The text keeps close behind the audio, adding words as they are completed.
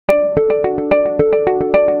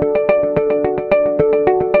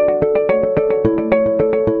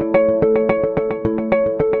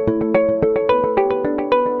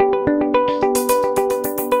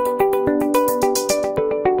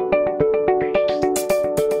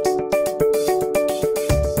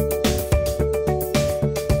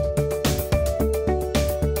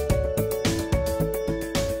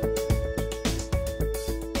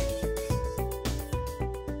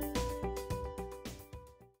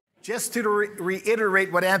Just to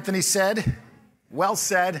reiterate what Anthony said, well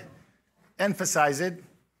said, emphasize it.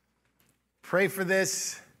 Pray for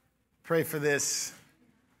this,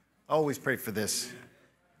 always pray for this.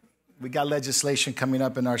 We got legislation coming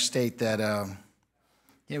up in our state that,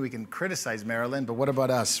 we can criticize Maryland, but what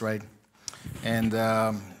about us, right? And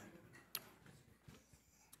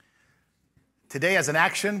today as an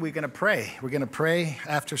action, we're going to pray. We're going to pray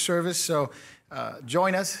after service, so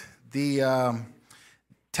join us. The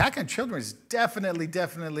attack on children is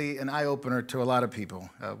definitely an eye-opener to a lot of people.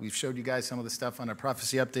 We've showed you guys some of the stuff on our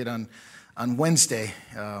prophecy update on Wednesday.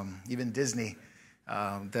 Even Disney,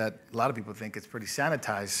 that a lot of people think it's pretty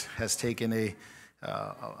sanitized, has taken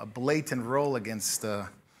a blatant role against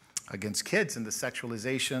kids and the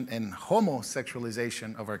sexualization and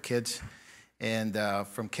homosexualization of our kids. And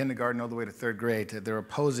from kindergarten all the way to third grade, they're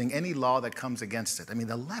opposing any law that comes against it. I mean,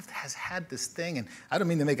 the left has had this thing, and I don't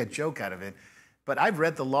mean to make a joke out of it, but I've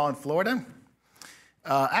read the law in Florida.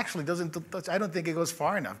 Actually, I don't think it goes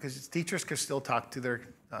far enough, because teachers can still talk to their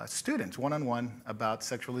students one-on-one about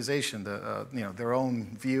sexualization, their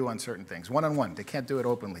own view on certain things, one-on-one. They can't do it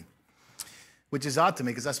openly, which is odd to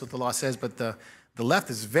me, because that's what the law says. But the left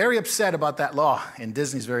is very upset about that law, and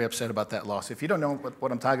Disney's very upset about that law. So if you don't know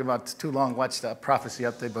what I'm talking about, it's too long, watch the prophecy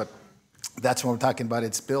update, but that's what we're talking about.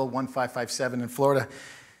 It's Bill 1557 in Florida,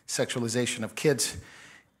 sexualization of kids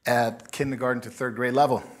at kindergarten to third grade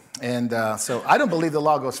level. And so I don't believe the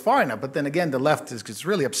law goes far enough, but then again, the left is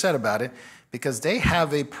really upset about it because they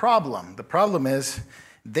have a problem. The problem is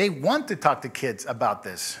they want to talk to kids about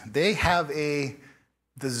this. They have a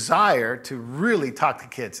desire to really talk to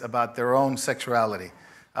kids about their own sexuality,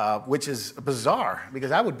 which is bizarre,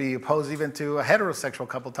 because I would be opposed even to a heterosexual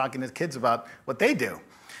couple talking to kids about what they do.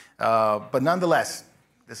 But nonetheless,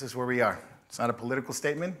 this is where we are. It's not a political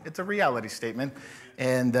statement, it's a reality statement.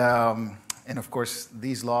 And of course,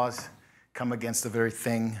 these laws come against the very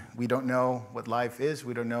thing. We don't know what life is.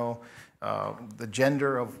 We don't know the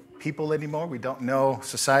gender of people anymore. We don't know.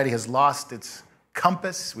 Society has lost its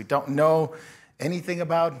compass. We don't know anything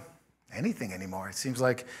about anything anymore. It seems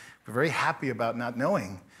like we're very happy about not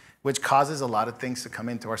knowing, which causes a lot of things to come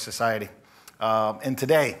into our society. And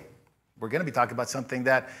today, we're going to be talking about something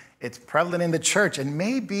that it's prevalent in the church, and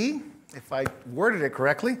maybe, if I worded it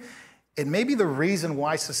correctly, it may be the reason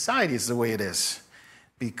why society is the way it is,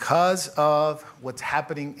 because of what's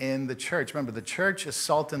happening in the church. Remember, the church is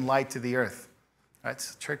salt and light to the earth. Right?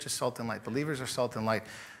 So the church is salt and light. Believers are salt and light.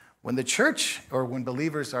 When the church, or when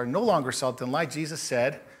believers are no longer salt and light, Jesus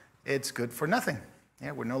said, it's good for nothing.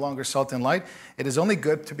 Yeah, we're no longer salt and light. It is only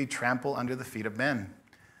good to be trampled under the feet of men.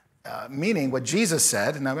 Meaning what Jesus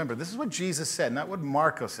said, now remember, this is what Jesus said, not what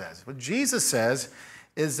Marco says. What Jesus says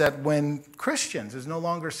is that when Christians is no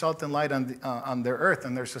longer salt and light on their earth,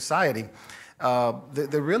 on their society,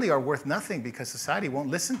 they really are worth nothing, because society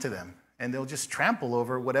won't listen to them. And they'll just trample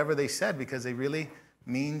over whatever they said, because they really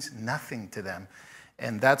means nothing to them.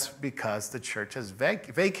 And that's because the church has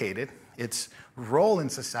vacated its role in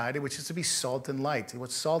society, which is to be salt and light.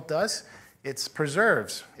 What salt does, it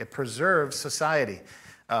preserves. It preserves society.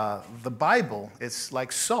 The Bible is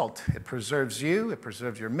like salt. It preserves you, it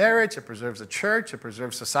preserves your marriage, it preserves the church, it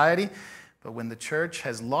preserves society. But when the church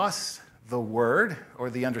has lost the word, or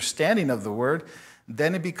the understanding of the word,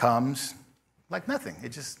 then it becomes like nothing.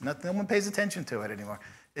 No one pays attention to it anymore.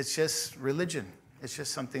 It's just religion. It's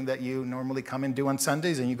just something that you normally come and do on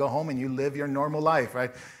Sundays, and you go home and you live your normal life,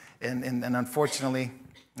 right? And unfortunately,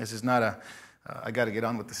 this is not I got to get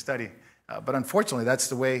on with the study. But unfortunately, that's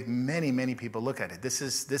the way many people look at it. This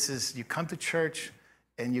is you come to church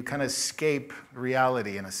and you kind of escape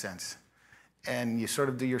reality in a sense. And you sort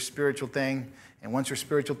of do your spiritual thing. And once your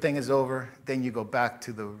spiritual thing is over, then you go back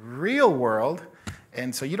to the real world.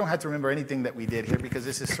 And so you don't have to remember anything that we did here, because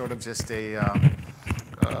this is sort of just a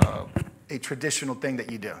traditional thing that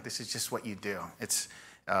you do. This is just what you do.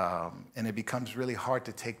 And it becomes really hard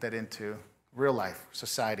to take that into real life,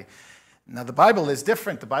 society. Now, the Bible is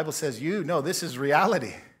different. The Bible says, this is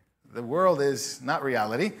reality. The world is not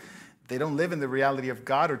reality. They don't live in the reality of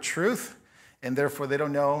God or truth, and therefore they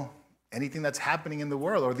don't know anything that's happening in the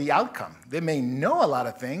world or the outcome. They may know a lot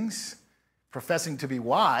of things, professing to be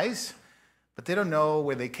wise, but they don't know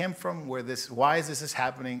where they came from, why this is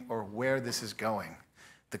happening, or where this is going.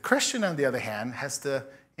 The Christian, on the other hand, has the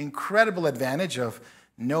incredible advantage of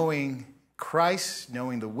knowing Christ,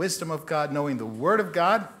 knowing the wisdom of God, knowing the Word of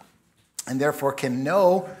God, and therefore can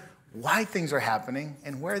know why things are happening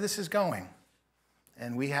and where this is going.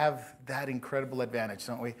 And we have that incredible advantage,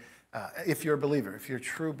 don't we? If you're a believer, if you're a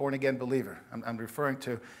true born-again believer. I'm referring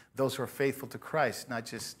to those who are faithful to Christ, not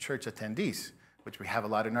just church attendees, which we have a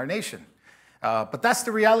lot in our nation. But that's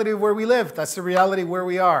the reality of where we live. That's the reality where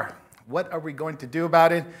we are. What are we going to do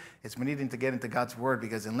about it? It's we needing to get into God's word,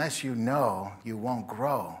 because unless you know, you won't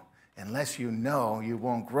grow. Unless you know, you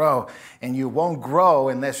won't grow. And you won't grow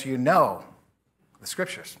unless you know the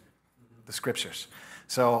scriptures. The scriptures.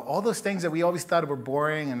 So all those things that we always thought were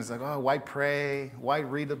boring, and it's like, oh, why pray? Why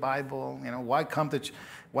read the Bible? Why come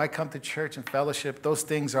to church and fellowship? Those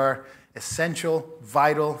things are essential,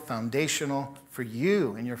 vital, foundational for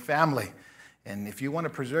you and your family. And if you want to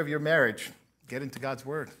preserve your marriage, get into God's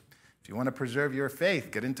word. If you want to preserve your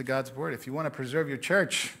faith, get into God's word. If you want to preserve your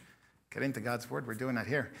church, get into God's word. We're doing that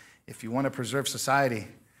here. If you want to preserve society,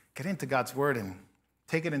 get into God's word and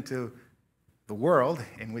take it into the world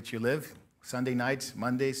in which you live. Sunday nights,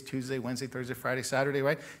 Mondays, Tuesday, Wednesday, Thursday, Friday, Saturday,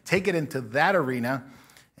 right? Take it into that arena,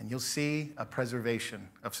 and you'll see a preservation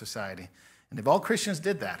of society. And if all Christians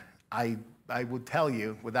did that, I would tell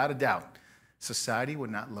you, without a doubt, society would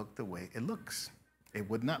not look the way it looks. It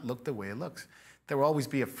would not look the way it looks. There will always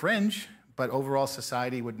be a fringe, but overall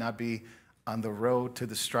society would not be on the road to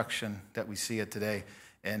destruction that we see it today.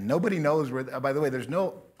 And nobody knows where, by the way, there's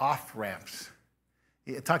no off-ramps.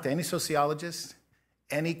 You talk to any sociologist,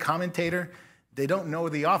 any commentator, they don't know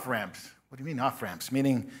the off-ramps. What do you mean off-ramps?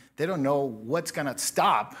 Meaning they don't know what's going to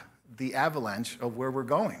stop the avalanche of where we're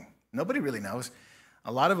going. Nobody really knows.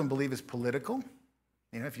 A lot of them believe it's political.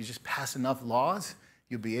 If you just pass enough laws,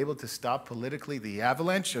 you'll be able to stop politically the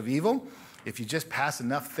avalanche of evil. If you just pass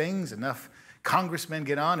enough things, enough congressmen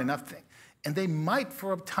get on, enough things. And they might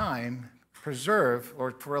for a time preserve,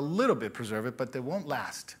 or for a little bit preserve it, but they won't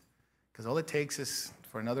last. Because all it takes is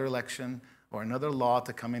for another election or another law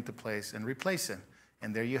to come into place and replace it.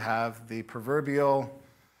 And there you have the proverbial,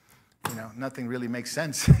 nothing really makes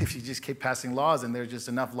sense if you just keep passing laws and there's just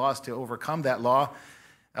enough laws to overcome that law.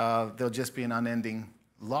 There'll just be an unending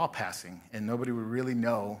law passing, and nobody will really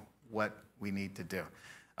know what we need to do.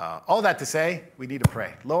 All that to say, we need to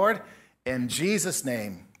pray. Lord, in Jesus'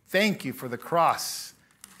 name, thank you for the cross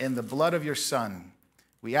and the blood of your Son.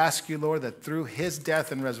 We ask you, Lord, that through his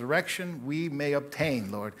death and resurrection, we may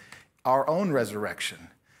obtain, Lord, our own resurrection,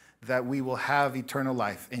 that we will have eternal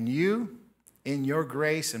life. And you, in your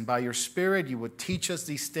grace and by your Spirit, you will teach us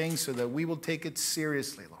these things so that we will take it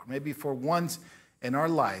seriously, Lord. Maybe for once in our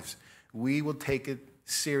lives, we will take it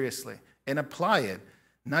seriously and apply it,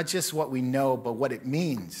 not just what we know, but what it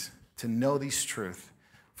means to know these truths.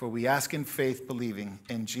 For we ask in faith, believing.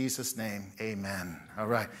 In Jesus' name, amen. All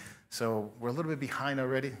right. So we're a little bit behind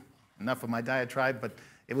already. Enough of my diatribe, but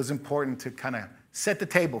it was important to kind of set the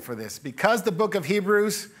table for this. Because the book of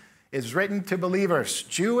Hebrews is written to believers,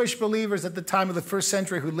 Jewish believers at the time of the first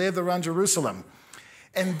century who lived around Jerusalem.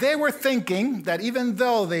 And they were thinking that even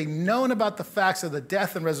though they'd known about the facts of the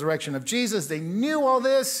death and resurrection of Jesus, they knew all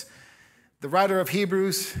this, the writer of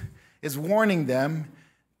Hebrews is warning them,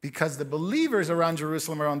 because the believers around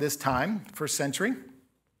Jerusalem around this time, first century,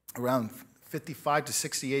 around 55 to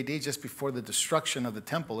 60 AD, just before the destruction of the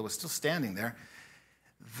temple, it was still standing there,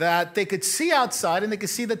 that they could see outside and they could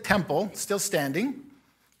see the temple still standing.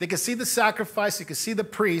 They could see the sacrifice, they could see the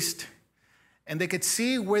priest, and they could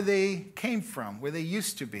see where they came from, where they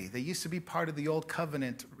used to be. They used to be part of the old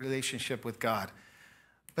covenant relationship with God.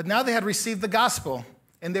 But now they had received the gospel,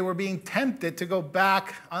 and they were being tempted to go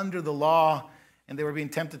back under the law, and they were being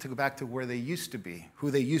tempted to go back to where they used to be,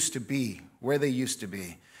 who they used to be, where they used to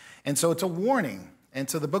be. And so it's a warning. And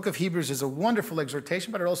so the book of Hebrews is a wonderful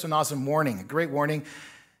exhortation, but also an awesome warning, a great warning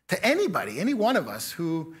to anybody, any one of us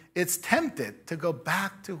who is tempted to go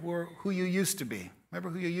back to who you used to be. Remember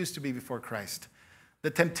who you used to be before Christ. The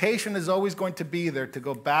temptation is always going to be there to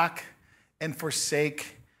go back and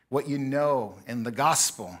forsake what you know in the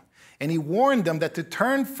gospel. And he warned them that to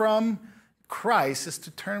turn from Christ is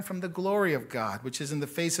to turn from the glory of God, which is in the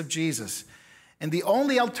face of Jesus. And the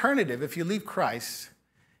only alternative, if you leave Christ,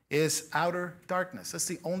 is outer darkness. That's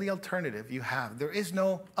the only alternative you have. There is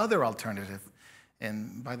no other alternative.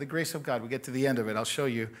 And by the grace of God, we get to the end of it. I'll show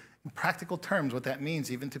you in practical terms what that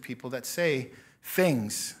means, even to people that say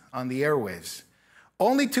things on the airwaves.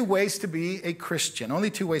 Only two ways to be a Christian.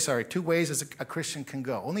 Two ways as a Christian can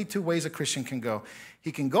go. Only two ways a Christian can go.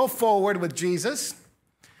 He can go forward with Jesus,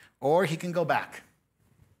 or he can go back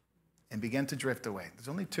and begin to drift away. There's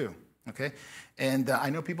only two, okay? And I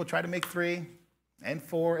know people try to make 3 and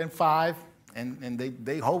 4 and 5, and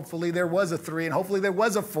they hopefully there was a 3, and hopefully there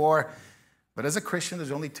was a 4. But as a Christian,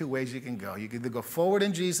 there's only two ways you can go. You can either go forward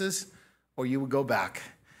in Jesus, or you would go back.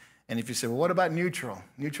 And if you say, well, what about neutral?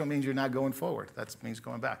 Neutral means you're not going forward. That means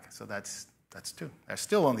going back. So that's 2. There's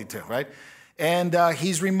still only 2, right? And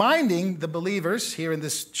he's reminding the believers here in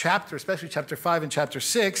this chapter, especially chapter 5 and chapter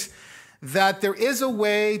 6, that there is a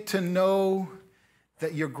way to know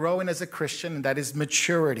that you're growing as a Christian, and that is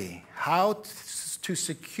maturity. How to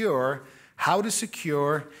secure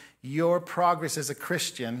your progress as a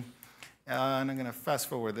Christian. And I'm going to fast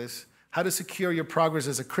forward this. How to secure your progress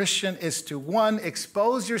as a Christian is to, one,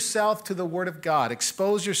 expose yourself to the Word of God.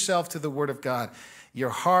 Expose yourself to the Word of God. Your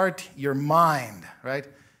heart, your mind, right?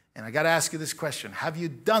 And I got to ask you this question. Have you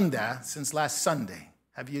done that since last Sunday?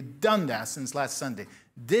 Have you done that since last Sunday?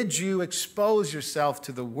 Did you expose yourself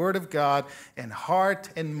to the Word of God in heart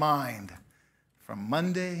and mind from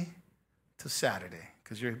Monday to Saturday?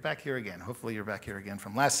 Because you're back here again. Hopefully you're back here again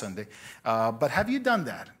from last Sunday. But have you done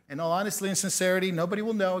that? In all honesty and sincerity, nobody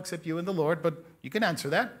will know except you and the Lord, but you can answer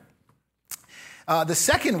that. The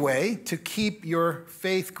second way to keep your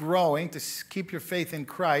faith growing, to keep your faith in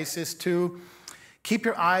Christ, is to keep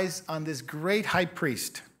your eyes on this great high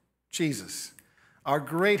priest, Jesus, our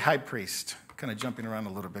great high priest. Kind of jumping around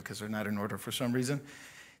a little bit because they're not in order for some reason.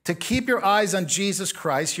 To keep your eyes on Jesus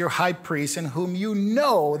Christ, your high priest, in whom you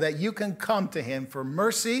know that you can come to him for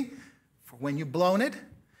mercy for when you've blown it,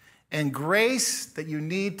 and grace that you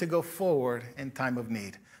need to go forward in time of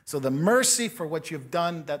need. So the mercy for what you've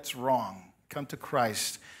done that's wrong. Come to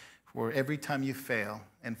Christ for every time you fail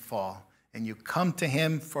and fall, and you come to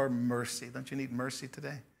him for mercy. Don't you need mercy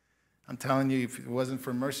today? I'm telling you, if it wasn't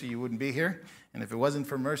for mercy, you wouldn't be here. And if it wasn't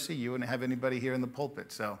for mercy, you wouldn't have anybody here in the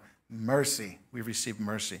pulpit. So mercy, we receive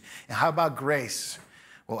mercy. And how about grace?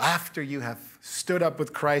 Well, after you have stood up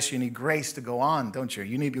with Christ, you need grace to go on, don't you?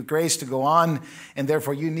 You need grace to go on, and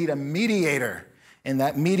therefore you need a mediator. And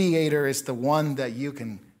that mediator is the one that you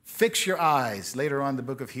can fix your eyes. Later on, the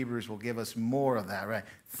book of Hebrews will give us more of that, right?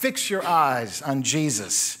 Fix your eyes on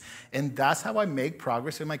Jesus. And that's how I make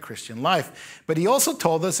progress in my Christian life. But he also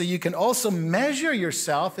told us that you can also measure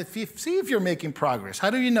yourself see if you're making progress. How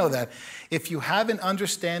do you know that? If you have an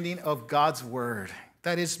understanding of God's word,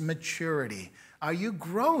 that is maturity. Are you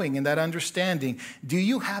growing in that understanding? Do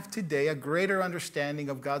you have today a greater understanding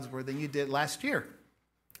of God's word than you did last year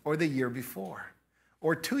or the year before?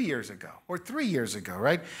 Or 2 years ago, or 3 years ago,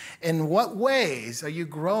 right? In what ways are you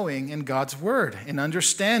growing in God's word, in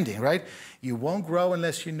understanding, right? You won't grow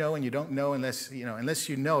unless you know, and you don't know unless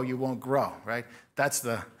you know, you won't grow, right? That's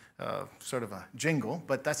the sort of a jingle,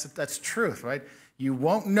 but that's truth, right? You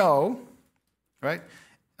won't know, right?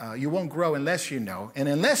 You won't grow unless you know, and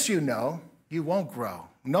unless you know, you won't grow.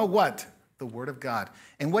 Know what? The Word of God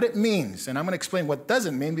and what it means. And I'm going to explain what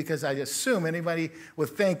doesn't mean, because I assume anybody would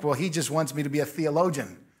think, well, he just wants me to be a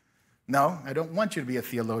theologian. No, I don't want you to be a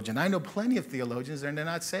theologian. I know plenty of theologians and they're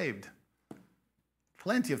not saved.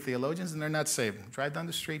 Plenty of theologians and they're not saved. Drive down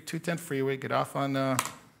the street, 210 freeway, get off on, what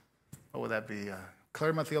would that be?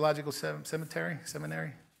 Claremont Theological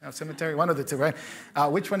Seminary? No, cemetery, one of the two, right?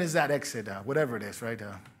 Which one is that exit? Whatever it is, right?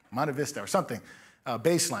 Monte Vista or something,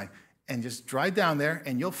 Baseline. And just drive down there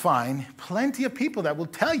and you'll find plenty of people that will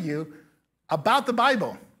tell you about the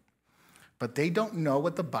Bible. But they don't know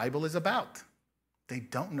what the Bible is about. They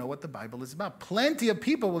don't know what the Bible is about. Plenty of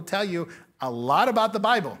people will tell you a lot about the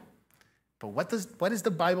Bible. But what is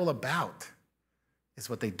the Bible about is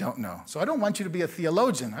what they don't know. So I don't want you to be a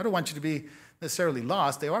theologian. I don't want you to be necessarily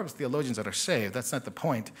lost. There are theologians that are saved. That's not the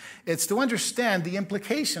point. It's to understand the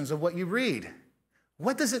implications of what you read.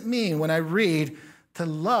 What does it mean when I read to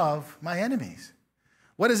love my enemies?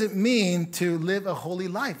 What does it mean to live a holy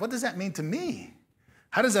life? What does that mean to me?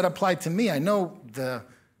 How does that apply to me? I know the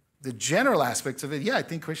general aspects of it. Yeah, I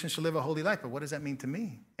think Christians should live a holy life, but what does that mean to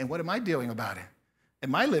me? And what am I doing about it?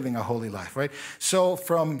 Am I living a holy life, right? So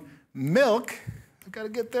from milk, I've got to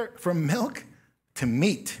get there, from milk to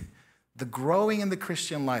meat, the growing in the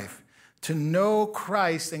Christian life, to know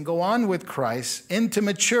Christ and go on with Christ into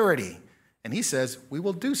maturity. And he says, we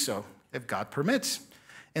will do so if God permits.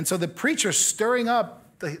 And so the preacher's stirring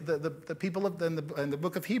up the people in the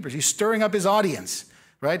book of Hebrews. He's stirring up his audience,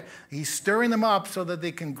 right? He's stirring them up so that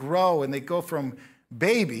they can grow and they go from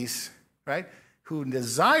babies, right, who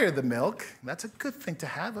desire the milk. That's a good thing to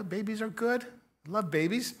have. Babies are good. Love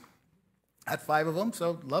babies. I had 5 of them,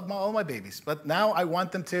 so love all my babies. But now I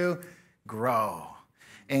want them to grow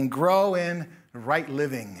and grow in right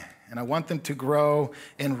living. And I want them to grow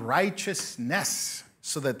in righteousness,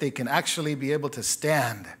 so that they can actually be able to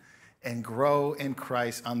stand and grow in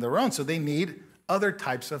Christ on their own. So they need other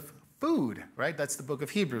types of food, right? That's the book of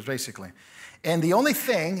Hebrews, basically. And the only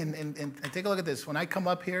thing, and take a look at this, when I come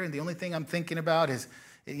up here, and the only thing I'm thinking about is,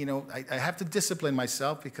 I have to discipline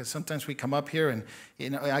myself, because sometimes we come up here and,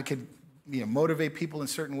 I could, motivate people in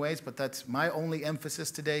certain ways, but that's my only emphasis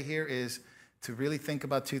today here is to really think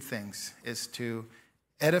about 2 things, is to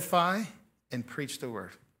edify and preach the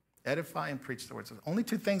word. Edify and preach the word. So only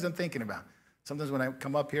two things I'm thinking about. Sometimes when I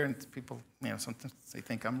come up here and people, sometimes they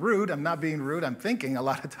think I'm rude. I'm not being rude. I'm thinking a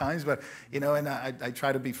lot of times, but, and I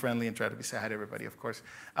try to be friendly and try to say hi to everybody, of course.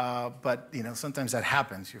 But sometimes that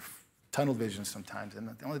happens. You're tunnel vision sometimes. And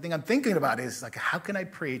the only thing I'm thinking about is, like, how can I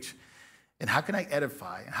preach and how can I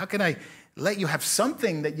edify? And how can I let you have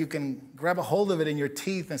something that you can grab a hold of it in your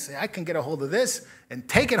teeth and say, I can get a hold of this and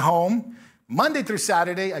take it home Monday through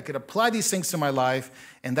Saturday. I could apply these things to my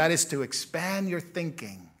life, and that is to expand your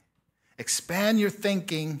thinking. Expand your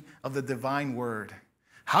thinking of the divine word.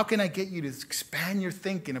 How can I get you to expand your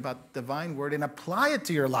thinking about the divine word and apply it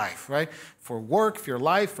to your life, right? For work, for your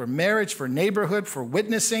life, for marriage, for neighborhood, for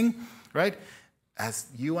witnessing, right? As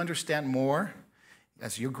you understand more,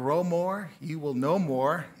 as you grow more, you will know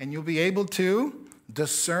more, and you'll be able to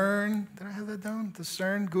discern. Did I have that down?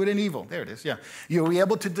 Discern good and evil. There it is, yeah. You'll be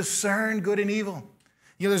able to discern good and evil.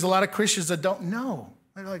 There's a lot of Christians that don't know.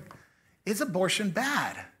 They're like, is abortion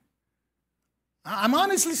bad? I'm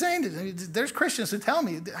honestly saying this. There's Christians who tell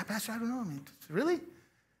me, Pastor, I don't know. Really?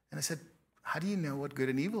 And I said, how do you know what good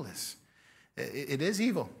and evil is? It is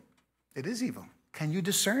evil. It is evil. Can you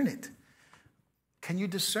discern it? Can you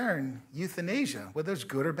discern euthanasia, whether it's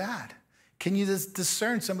good or bad? Can you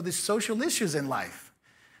discern some of the social issues in life?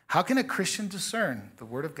 How can a Christian discern the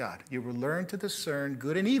Word of God? You will learn to discern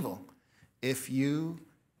good and evil if you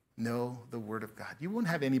know the Word of God. You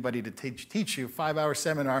wouldn't have anybody to teach you a 5-hour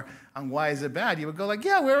seminar on why is it bad. You would go like,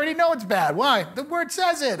 yeah, we already know it's bad. Why? The Word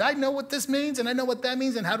says it. I know what this means, and I know what that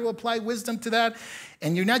means, and how to apply wisdom to that.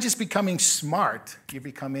 And you're not just becoming smart, you're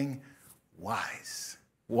becoming wise.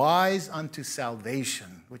 Wise unto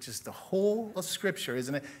salvation, which is the whole of Scripture,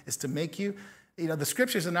 isn't it? Is to make you, the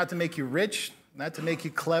Scriptures are not to make you rich, not to make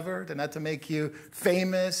you clever, they're not to make you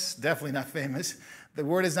famous, definitely not famous. The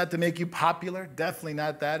word is not to make you popular, definitely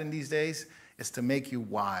not that in these days. It's to make you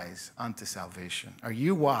wise unto salvation. Are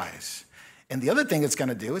you wise? And the other thing it's going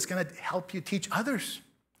to do is going to help you teach others. Isn't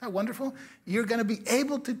that wonderful? You're going to be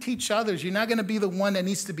able to teach others. You're not going to be the one that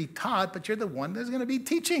needs to be taught, but you're the one that's going to be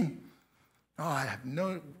teaching. Oh, I have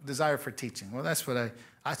no desire for teaching. Well, that's what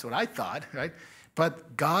I thought, right?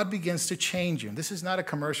 But God begins to change you. And this is not a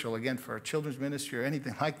commercial, again, for a children's ministry or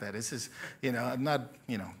anything like that. This is, I'm not,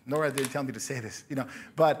 Nora didn't tell me to say this,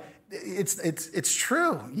 but it's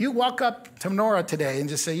true. You walk up to Nora today and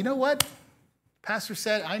just say, you know what? Pastor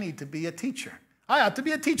said I need to be a teacher. I ought to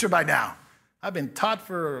be a teacher by now. I've been taught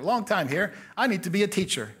for a long time here. I need to be a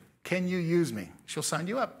teacher. Can you use me? She'll sign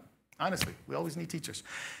you up. Honestly, we always need teachers.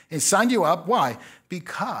 And sign you up. Why?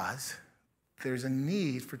 Because there's a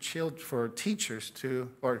need for teachers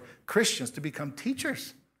or Christians to become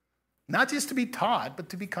teachers. Not just to be taught, but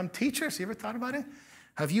to become teachers. You ever thought about it?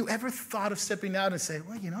 Have you ever thought of stepping out and say,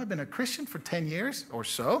 well, I've been a Christian for 10 years or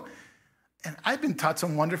so, and I've been taught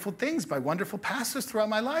some wonderful things by wonderful pastors throughout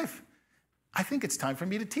my life. I think it's time for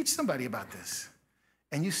me to teach somebody about this.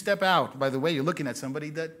 And you step out. By the way, you're looking at somebody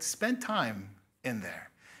that spent time in there.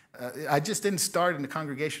 I just didn't start in the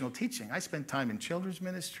congregational teaching. I spent time in children's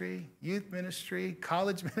ministry, youth ministry,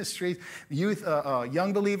 college ministry,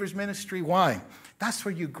 young believers ministry. Why? That's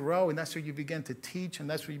where you grow, and that's where you begin to teach, and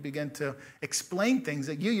that's where you begin to explain things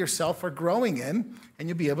that you yourself are growing in, and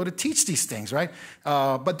you'll be able to teach these things, right?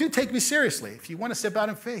 But do take me seriously. If you want to step out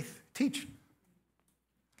in faith, teach.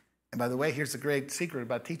 And by the way, here's the great secret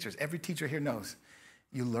about teachers. Every teacher here knows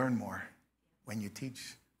you learn more when you teach.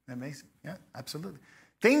 Isn't that amazing? Yeah, absolutely.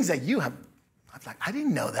 Things that you have, I'm like, I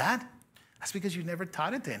didn't know that. That's because you never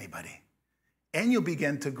taught it to anybody. And you'll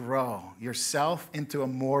begin to grow yourself into a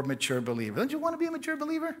more mature believer. Don't you want to be a mature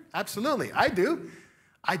believer? Absolutely. I do.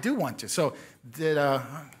 I do want to. So did I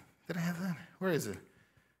have that? Where is it?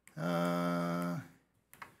 No.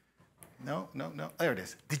 There it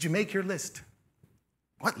is. Did you make your list?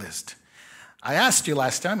 What list? I asked you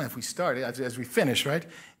last time, if we started, as we finish, right?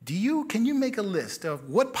 Can you make a list of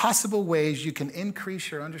what possible ways you can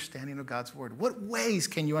increase your understanding of God's word? What ways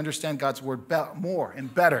can you understand God's word more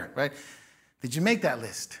and better, right? Did you make that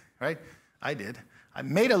list, right? I did. I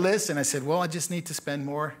made a list and I said, well, I just need to spend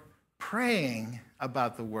more praying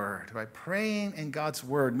about the word, right? Praying in God's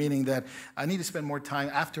word, meaning that I need to spend more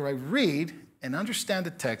time after I read and understand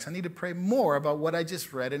the text. I need to pray more about what I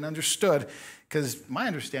just read and understood, because my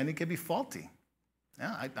understanding can be faulty.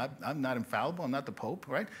 Yeah, I'm not infallible. I'm not the Pope,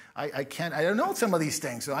 right? I don't know some of these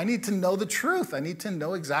things. So I need to know the truth. I need to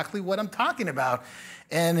know exactly what I'm talking about.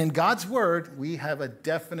 And in God's word, we have a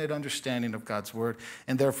definite understanding of God's word.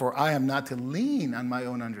 And therefore, I am not to lean on my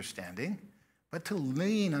own understanding, but to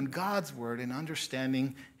lean on God's word and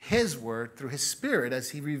understanding his word through his Spirit as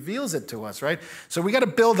he reveals it to us, right? So we got to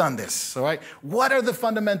build on this, all right? What are the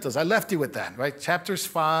fundamentals? I left you with that, right? Chapter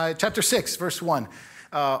 6, verse 1.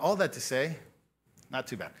 All that to say, not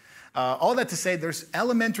too bad. All that to say, there's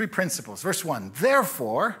elementary principles. Verse 1,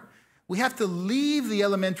 therefore, we have to leave the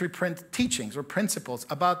elementary teachings or principles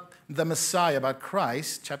about the Messiah, about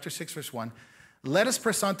Christ, chapter 6, verse 1. Let us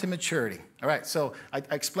press on to maturity. All right, so I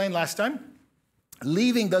explained last time,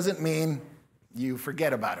 leaving doesn't mean you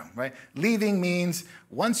forget about them, right? Leaving means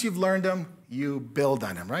once you've learned them, you build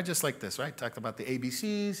on them, right? Just like this, right? Talk about the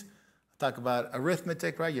ABCs, talk about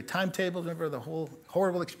arithmetic, right? Your timetables. Remember the whole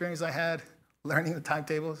horrible experience I had learning the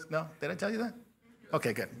timetables? No? Did I tell you that?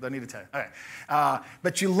 Okay, good. Don't need to tell you. All right.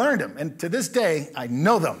 But you learned them, and to this day, I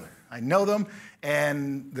know them. I know them,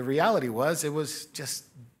 and the reality was it was just,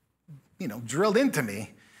 drilled into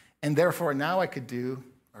me, and therefore now I could do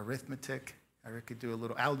arithmetic. I could do a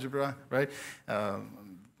little algebra, right?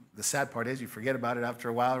 The sad part is you forget about it after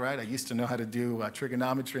a while, right? I used to know how to do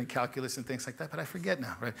trigonometry and calculus and things like that, but I forget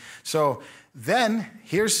now, right? So then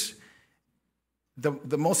here's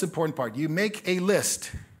the most important part. You make a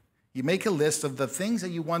list. You make a list of the things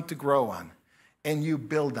that you want to grow on, and you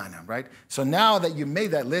build on them, right? So now that you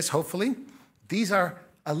made that list, hopefully, these are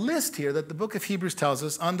a list here that the book of Hebrews tells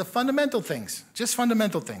us on the fundamental things, just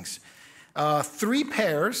fundamental things. 3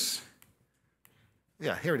 pairs.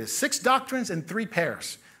 Yeah, here it is. 6 doctrines and 3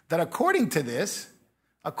 pairs. That according to this,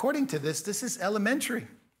 this is elementary.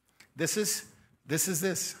 This is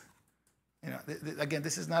this. Again,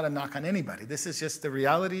 this is not a knock on anybody. This is just the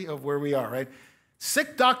reality of where we are, right?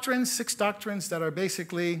 6 doctrines that are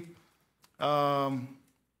basically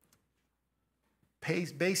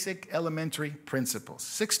basic elementary principles.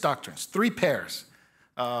 6 doctrines, 3 pairs.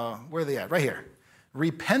 Where are they at? Right here.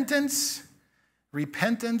 Repentance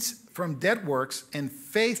from dead works and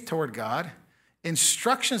faith toward God,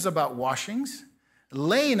 instructions about washings,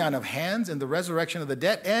 laying on of hands and the resurrection of the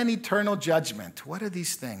dead, and eternal judgment. What are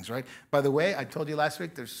these things, right? By the way, I told you last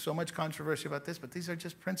week there's so much controversy about this, but these are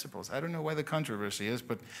just principles. I don't know why the controversy is,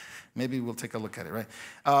 but maybe we'll take a look at it, right?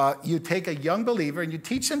 You take a young believer and you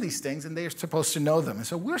teach them these things, and they're supposed to know them. And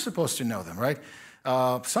so we're supposed to know them, right?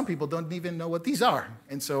 Some people don't even know what these are.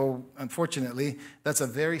 And so, unfortunately, that's a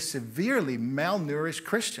very severely malnourished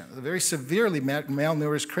Christian, a very severely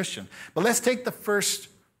malnourished Christian. But let's take the first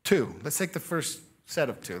 2. Let's take the first set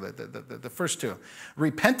of 2, the first 2.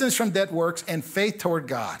 Repentance from dead works and faith toward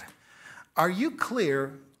God. Are you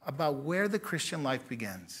clear about where the Christian life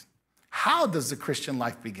begins? How does the Christian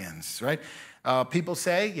life begins, right? People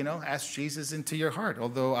say, ask Jesus into your heart.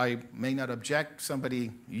 Although I may not object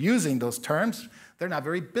somebody using those terms, they're not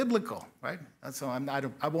very biblical, right? So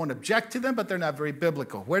I won't object to them, but they're not very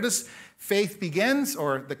biblical. Where does faith begins,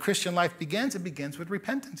 or the Christian life begins? It begins with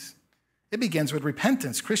repentance. It begins with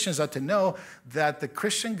repentance. Christians ought to know that the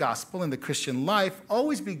Christian gospel and the Christian life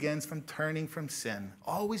always begins from turning from sin.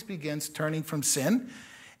 Always begins turning from sin.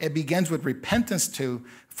 It begins with repentance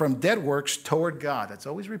from dead works toward God. That's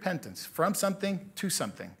always repentance. From something to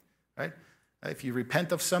something, right? If you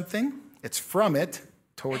repent of something, it's from it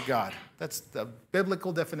toward God. That's the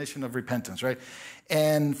biblical definition of repentance, right?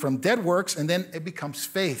 And from dead works, and then it becomes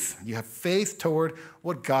faith. You have faith toward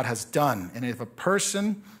what God has done. And if a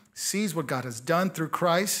person sees what God has done through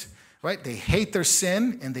Christ, right? They hate their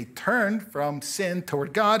sin and they turn from sin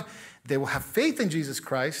toward God. They will have faith in Jesus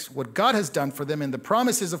Christ, what God has done for them, and the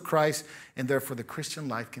promises of Christ, and therefore the Christian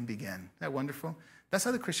life can begin. Isn't that wonderful? That's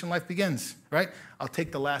how the Christian life begins, right? I'll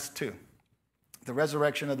take the last 2. The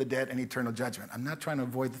resurrection of the dead and eternal judgment. I'm not trying to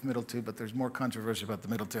avoid the middle 2, but there's more controversy about the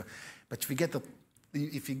middle 2. But if you get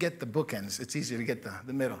the bookends, it's easier to get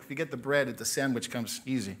the middle. If you get the bread, the sandwich comes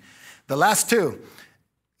easy. The last 2.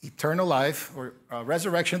 Eternal life, or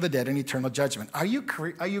resurrection of the dead, and eternal judgment. Are you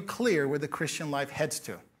clear where the Christian life heads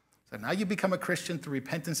to? So now you become a Christian through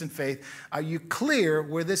repentance and faith. Are you clear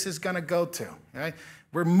where this is going to go to? Right?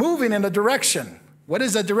 We're moving in a direction. What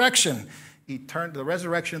is that direction? The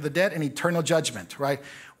resurrection of the dead and eternal judgment, right?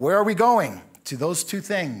 Where are we going? To those 2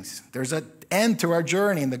 things. There's an end to our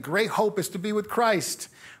journey, and the great hope is to be with Christ.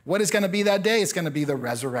 What is going to be that day? It's going to be the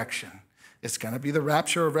resurrection. It's going to be the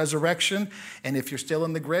rapture of resurrection. And if you're still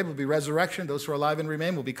in the grave, it will be resurrection. Those who are alive and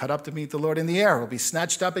remain will be caught up to meet the Lord in the air. Will be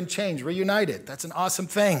snatched up and changed, reunited. That's an awesome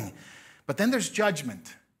thing. But then there's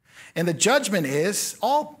judgment. And the judgment is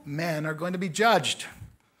all men are going to be judged.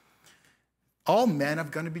 All men are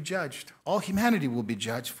going to be judged. All humanity will be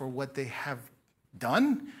judged for what they have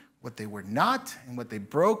done, what they were not, and what they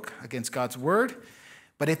broke against God's word.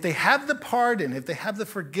 But if they have the pardon, if they have the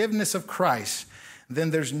forgiveness of Christ,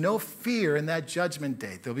 then there's no fear in that judgment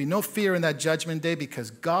day. There'll be no fear in that judgment day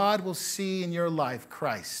because God will see in your life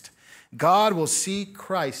Christ. God will see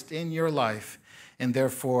Christ in your life. And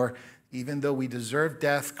therefore, even though we deserve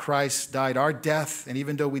death, Christ died our death. And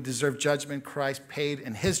even though we deserve judgment, Christ paid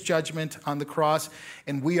in his judgment on the cross.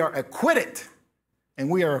 And we are acquitted. And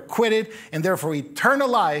we are acquitted. And therefore, eternal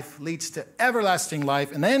life leads to everlasting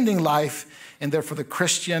life, and ending life. And therefore, the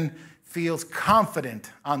Christian feels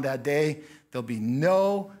confident on that day. There'll be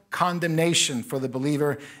no condemnation for the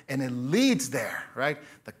believer, and it leads there, right?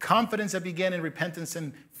 The confidence that began in repentance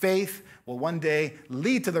and faith will one day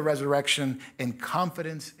lead to the resurrection and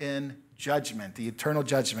confidence in judgment, the eternal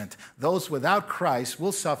judgment. Those without Christ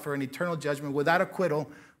will suffer an eternal judgment without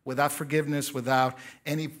acquittal, without forgiveness, without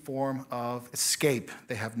any form of escape.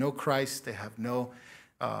 They have no Christ, they have no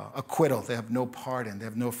acquittal, they have no pardon, they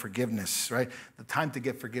have no forgiveness, right? The time to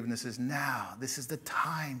get forgiveness is now. This is the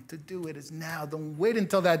time to do it, is now. Don't wait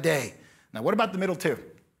until that day. Now, what about the middle two?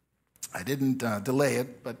 I didn't delay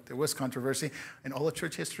it, but there was controversy in all of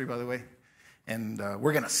church history, by the way. And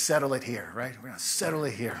we're going to settle it here, right? We're going to settle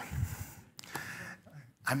it here.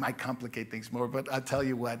 I might complicate things more, but I'll tell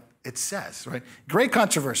you what it says, right? Great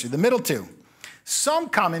controversy, the middle two. Some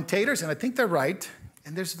commentators, and I think they're right,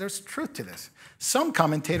 and there's truth to this. Some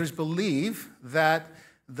commentators believe that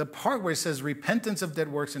the part where it says repentance of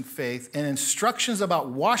dead works and faith and instructions about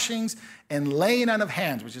washings and laying on of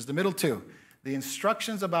hands, which is the middle two. The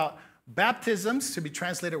instructions about baptisms, to be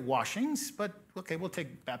translated washings, but okay, we'll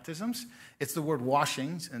take baptisms. It's the word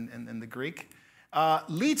washings in the Greek.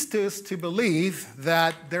 Leads us to believe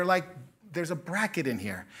that there's a bracket in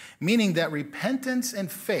here, meaning that repentance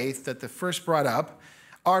and faith that the first brought up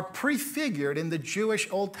are prefigured in the Jewish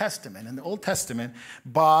Old Testament,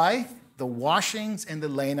 by the washings and the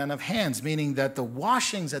laying on of hands, meaning that the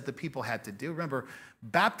washings that the people had to do, remember,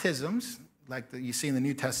 baptisms, like you see in the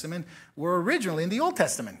New Testament, were originally in the Old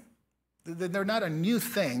Testament. They're not a new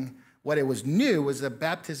thing. What it was new was a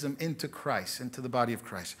baptism into Christ, into the body of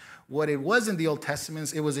Christ. What it was in the Old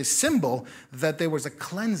Testament, it was a symbol that there was a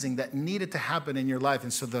cleansing that needed to happen in your life.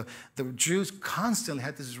 And so the Jews constantly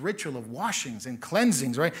had this ritual of washings and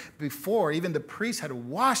cleansings, right? Before, even the priests had to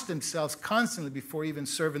wash themselves constantly before even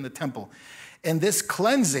serving the temple. And this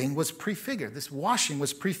cleansing was prefigured. This washing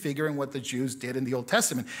was prefiguring what the Jews did in the Old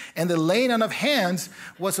Testament. And the laying on of hands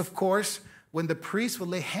was, of course, when the priest would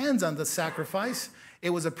lay hands on the sacrifice. It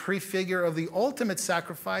was a prefigure of the ultimate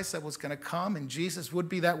sacrifice that was going to come, and Jesus would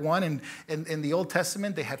be that one. And in the Old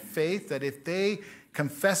Testament, they had faith that if they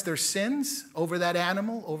confessed their sins over that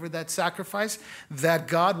animal, over that sacrifice, that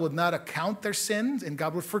God would not account their sins, and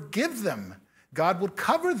God would forgive them. God would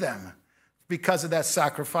cover them because of that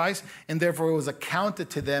sacrifice, and therefore it was accounted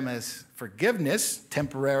to them as forgiveness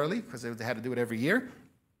temporarily, because they had to do it every year.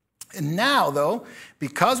 And now, though,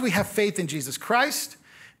 because we have faith in Jesus Christ,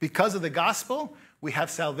 because of the gospel, we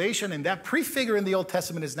have salvation, and that prefigure in the Old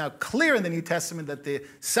Testament is now clear in the New Testament that the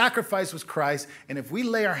sacrifice was Christ, and if we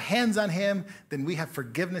lay our hands on him, then we have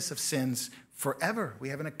forgiveness of sins forever. We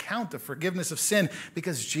have an account of forgiveness of sin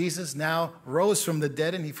because Jesus now rose from the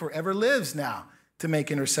dead, and he forever lives now to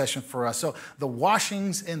make intercession for us. So the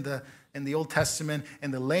washings in the Old Testament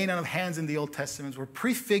and the laying on of hands in the Old Testament were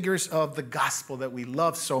prefigures of the gospel that we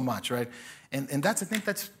love so much, right? And I think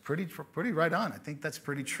that's pretty right on. I think that's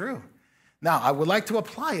pretty true. Now, I would like to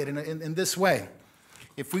apply it in this way.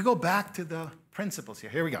 If we go back to the principles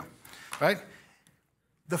here we go, right?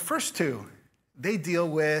 The first two, they deal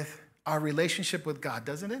with our relationship with God,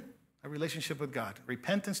 doesn't it? Our relationship with God.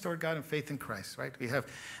 Repentance toward God and faith in Christ, right? We have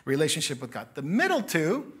relationship with God. The middle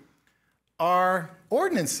two are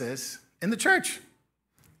ordinances in the church.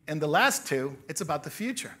 And the last two, it's about the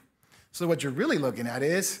future. So what you're really looking at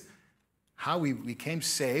is how we became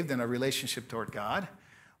saved in our relationship toward God,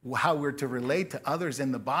 how we're to relate to others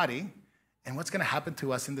in the body, and what's going to happen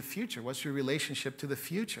to us in the future. What's your relationship to the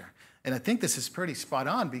future? And I think this is pretty spot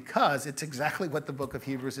on because it's exactly what the book of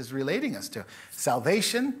Hebrews is relating us to.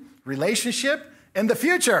 Salvation, relationship, and the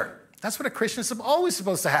future. That's what a Christian is always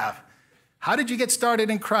supposed to have. How did you get started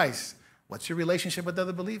in Christ? What's your relationship with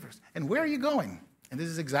other believers? And where are you going? And this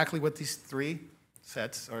is exactly what these three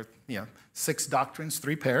sets, or 6 doctrines,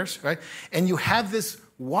 3 pairs, right? And you have this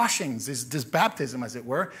washings, this baptism, as it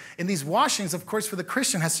were. And these washings, of course, for the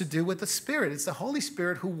Christian has to do with the Spirit. It's the Holy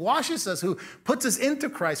Spirit who washes us, who puts us into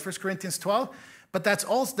Christ, 1 Corinthians 12. But that's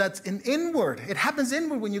an inward. It happens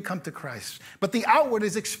inward when you come to Christ. But the outward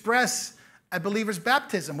is expressed at believer's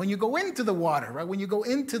baptism, when you go into the water, right? When you go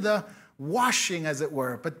into the washing, as it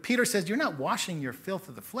were. But Peter says you're not washing your filth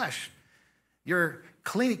of the flesh. You're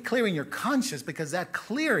clearing your conscience, because that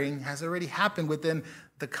clearing has already happened within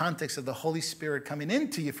the context of the Holy Spirit coming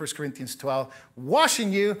into you, 1 Corinthians 12,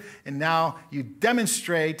 washing you, and now you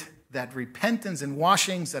demonstrate that repentance and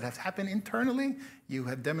washings that have happened internally, you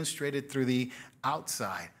have demonstrated through the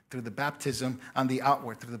outside, through the baptism on the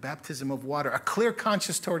outward, through the baptism of water, a clear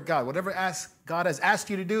conscience toward God. Whatever God has asked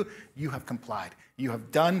you to do, you have complied. You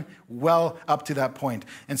have done well up to that point.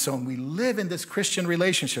 And so when we live in this Christian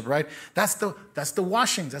relationship, right, that's the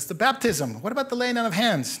washings, that's the baptism. What about the laying on of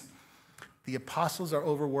hands? The apostles are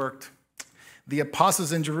overworked. The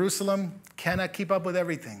apostles in Jerusalem cannot keep up with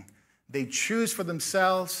everything. They choose for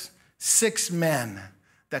themselves 6 men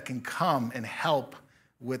that can come and help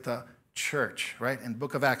with a church, right? In the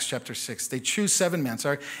book of Acts, chapter 6. They choose 7 men,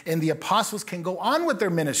 and the apostles can go on with their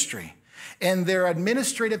ministry. And their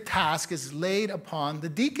administrative task is laid upon the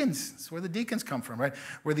deacons. That's where the deacons come from, right?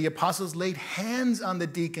 Where the apostles laid hands on the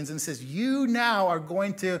deacons and says, you now are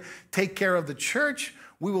going to take care of the church.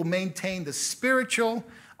 We will maintain the spiritual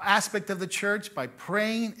aspect of the church by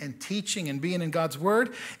praying and teaching and being in God's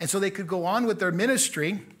word. And so they could go on with their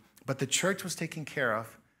ministry, but the church was taken care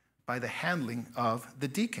of by the handling of the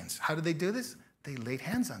deacons. How did they do this? They laid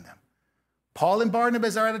hands on them. Paul and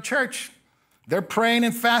Barnabas are at a church. They're praying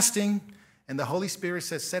and fasting, and the Holy Spirit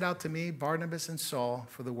says, set out to me Barnabas and Saul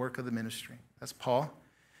for the work of the ministry. That's Paul.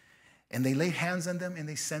 And they lay hands on them and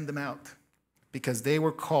they send them out because they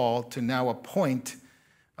were called to now appoint,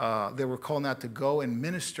 they were called now to go and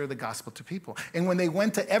minister the gospel to people. And when they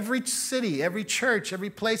went to every city, every church, every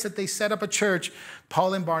place that they set up a church,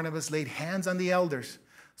 Paul and Barnabas laid hands on the elders.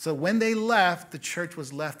 So when they left, the church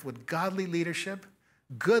was left with godly leadership,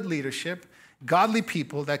 good leadership, godly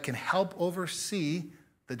people that can help oversee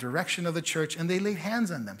the direction of the church, and they laid hands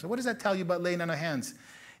on them. So what does that tell you about laying on of hands?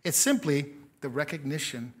 It's simply the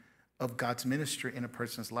recognition of God's ministry in a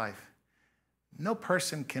person's life. No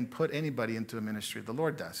person can put anybody into a ministry. The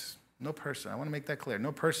Lord does. No person. I want to make that clear.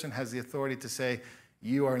 No person has the authority to say,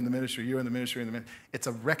 you are in the ministry, you're in the ministry, in the ministry. It's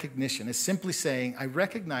a recognition. It's simply saying, I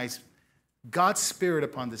recognize God's Spirit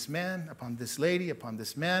upon this man, upon this lady, upon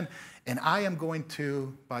this man, and I am going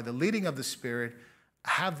to, by the leading of the Spirit,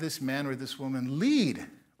 have this man or this woman lead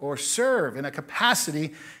or serve in a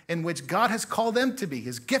capacity in which God has called them to be.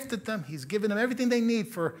 He's gifted them. He's given them everything they need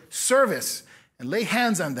for service, and lay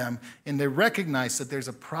hands on them, and they recognize that there's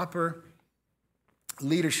a proper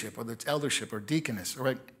leadership, whether it's eldership or deaconess,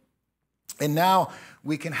 right? And now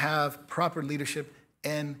we can have proper leadership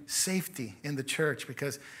and safety in the church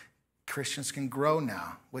because Christians can grow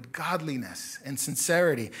now with godliness and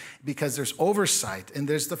sincerity because there's oversight and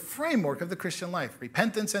there's the framework of the Christian life.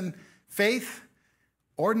 Repentance and faith,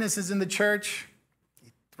 ordinances in the church,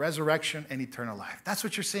 resurrection, and eternal life. That's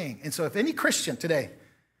what you're seeing. And so if any Christian today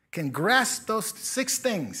can grasp those 6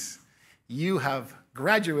 things, you have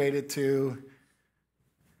graduated to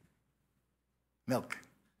milk.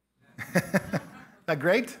 Isn't that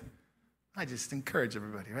great? I just encourage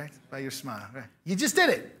everybody, right? By your smile, right? You just did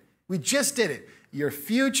it. We just did it. Your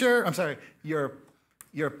future,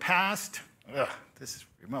 your past, this is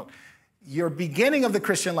remote. Your beginning of the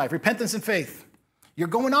Christian life, repentance and faith. You're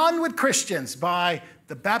going on with Christians by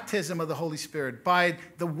the baptism of the Holy Spirit, by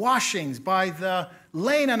the washings, by the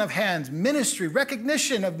laying on of hands, ministry,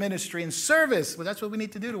 recognition of ministry and service. Well, that's what we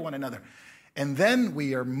need to do to one another. And then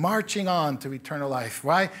we are marching on to eternal life.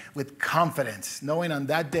 Why? With confidence, knowing on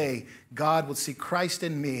that day, God will see Christ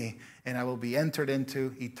in me, and I will be entered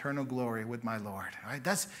into eternal glory with my Lord. Right?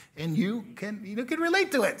 And you can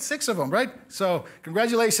relate to it. 6 of them, right? So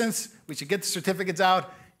congratulations. We should get the certificates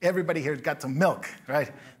out. Everybody here's got some milk,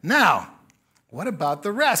 right? Now, what about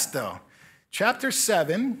the rest, though? Chapter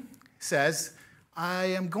 7 says, I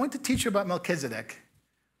am going to teach you about Melchizedek.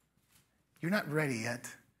 You're not ready yet,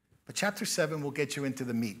 but chapter 7 will get you into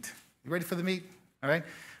the meat. You ready for the meat? All right?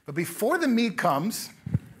 But before the meat comes,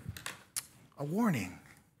 a warning.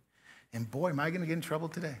 And boy, am I going to get in trouble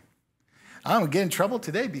today. I'm going to get in trouble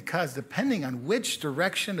today because depending on which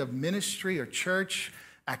direction of ministry or church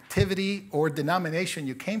activity or denomination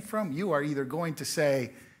you came from, you are either going to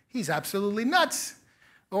say, he's absolutely nuts,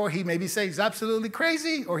 or he maybe say he's absolutely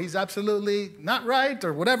crazy, or he's absolutely not right,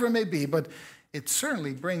 or whatever it may be. But it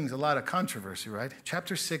certainly brings a lot of controversy, right?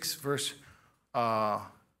 Chapter 6, verse 4.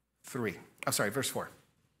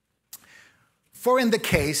 For in the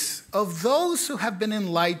case of those who have been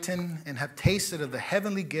enlightened and have tasted of the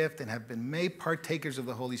heavenly gift and have been made partakers of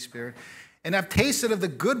the Holy Spirit and have tasted of the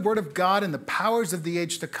good word of God and the powers of the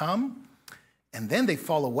age to come, and then they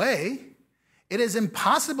fall away, it is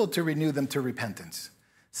impossible to renew them to repentance,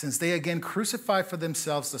 since they again crucify for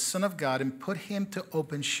themselves the Son of God and put him to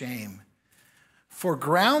open shame. For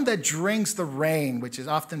ground that drinks the rain, which is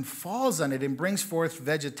often falls on it and brings forth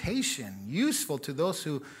vegetation, useful to those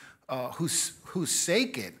who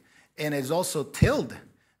sake it, and is also tilled,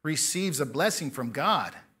 receives a blessing from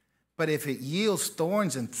God. But if it yields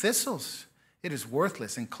thorns and thistles, it is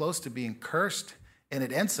worthless and close to being cursed, and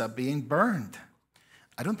it ends up being burned.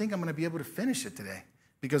 I don't think I'm going to be able to finish it today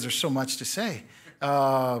because there's so much to say.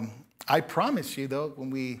 I promise you, though, when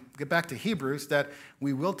we get back to Hebrews, that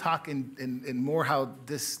we will talk in more how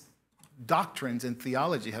this doctrines and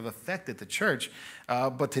theology have affected the church.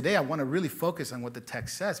 But today I want to really focus on what the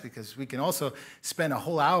text says, because we can also spend a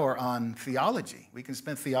whole hour on theology. We can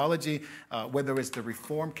spend theology, whether it's the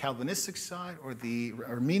Reformed Calvinistic side or the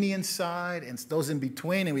Arminian side and those in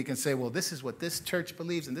between, and we can say, well, this is what this church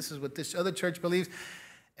believes and this is what this other church believes.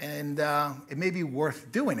 And it may be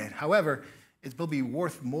worth doing it. However, it will be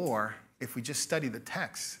worth more if we just study the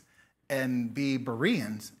text and be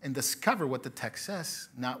Bereans and discover what the text says,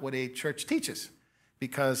 not what a church teaches.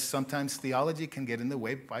 Because sometimes theology can get in the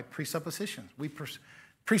way by presuppositions. We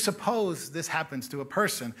presuppose this happens to a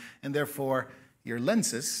person, and therefore your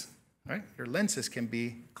lenses, right? Your lenses can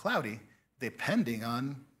be cloudy depending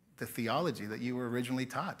on the theology that you were originally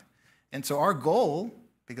taught. And so our goal,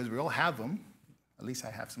 because we all have them, at least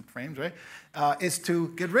I have some frames, right? Is to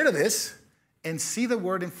get rid of this and see the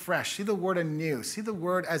word in fresh, see the word anew, see the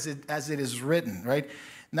word as it is written, right?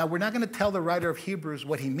 Now, we're not going to tell the writer of Hebrews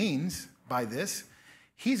what he means by this.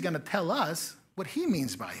 He's going to tell us what he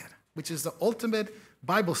means by it, which is the ultimate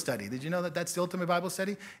Bible study. Did you know that that's the ultimate Bible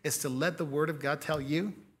study? Is to let the word of God tell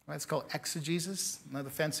you. Right? It's called exegesis,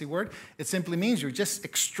 another fancy word. It simply means you're just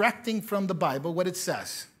extracting from the Bible what it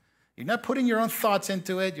says. You're not putting your own thoughts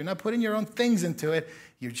into it. You're not putting your own things into it.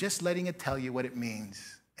 You're just letting it tell you what it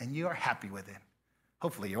means. And you are happy with it.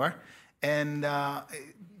 Hopefully you are. And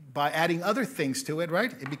by adding other things to it,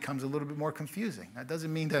 right, it becomes a little bit more confusing. That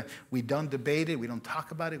doesn't mean that we don't debate it, we don't talk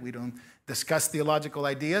about it, we don't discuss theological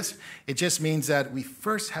ideas. It just means that we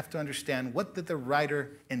first have to understand, what did the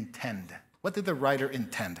writer intend? What did the writer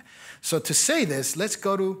intend? So to say this, let's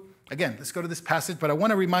go to this passage, but I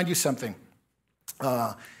want to remind you something.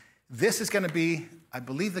 This is going to be, I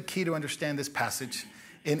believe, the key to understand this passage,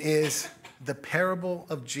 and is the parable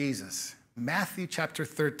of Jesus. Matthew chapter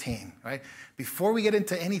 13, right? Before we get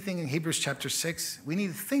into anything in Hebrews chapter 6, we need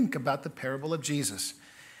to think about the parable of Jesus.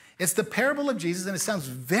 It's the parable of Jesus, and it sounds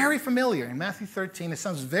very familiar. In Matthew 13, it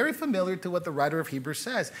sounds very familiar to what the writer of Hebrews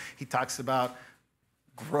says. He talks about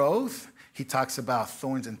growth. He talks about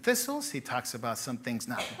thorns and thistles. He talks about some things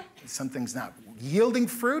not yielding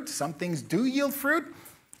fruit. Some things do yield fruit.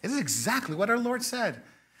 This is exactly what our Lord said.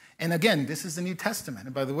 And again, this is the New Testament.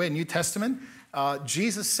 And by the way, New Testament,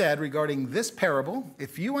 Jesus said regarding this parable,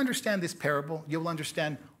 if you understand this parable, you'll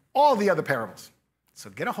understand all the other parables.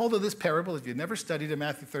 So get a hold of this parable if you've never studied in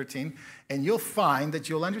Matthew 13, and you'll find that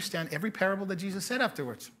you'll understand every parable that Jesus said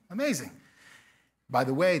afterwards. Amazing. By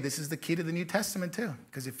the way, this is the key to the New Testament too,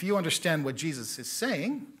 because if you understand what Jesus is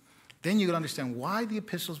saying, then you'll understand why the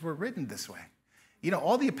epistles were written this way. You know,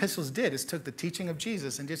 all the epistles did is took the teaching of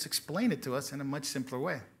Jesus and just explained it to us in a much simpler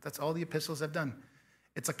way. That's all the epistles have done.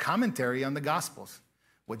 It's a commentary on the Gospels.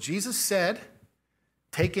 What Jesus said,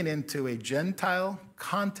 taken into a Gentile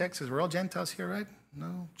context, because we're all Gentiles here, right?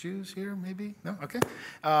 No Jews here, maybe? No? Okay.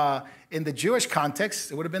 In the Jewish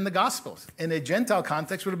context, it would have been the Gospels. In a Gentile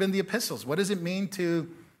context, it would have been the epistles. What does it mean to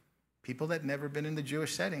people that never been in the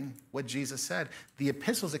Jewish setting, what Jesus said? The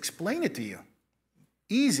epistles explain it to you.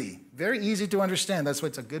 Easy, very easy to understand. That's why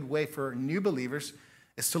it's a good way for new believers,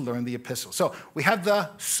 is to learn the epistles. So we have the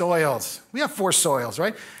soils. We have 4 soils,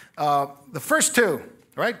 right? The first two,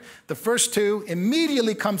 right? The first two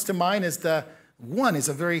immediately comes to mind is one is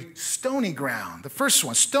a very stony ground. The first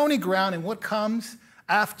one, stony ground, and what comes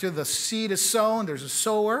after the seed is sown? There's a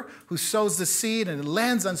sower who sows the seed, and it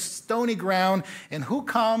lands on stony ground. And who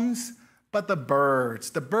comes but the birds?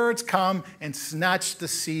 The birds come and snatch the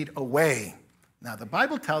seed away. Now, the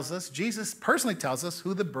Bible tells us, Jesus personally tells us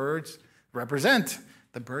who the birds represent.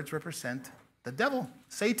 The birds represent the devil.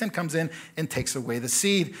 Satan comes in and takes away the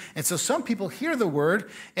seed. And so some people hear the word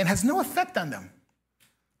and has no effect on them.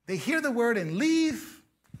 They hear the word and leave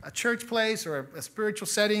a church place or a spiritual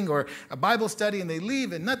setting or a Bible study, and they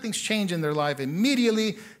leave and nothing's changed in their life.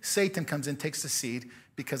 Immediately, Satan comes in and takes the seed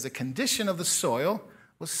because the condition of the soil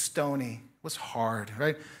was stony, was hard,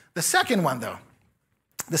 right? The second one, though,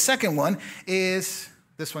 the second one is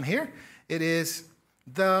this one here. It is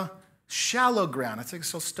the shallow ground. It's like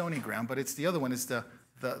so stony ground, but it's the other one is the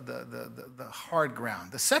hard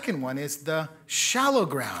ground. The second one is the shallow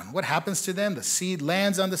ground. What happens to them? The seed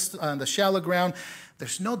lands on the shallow ground.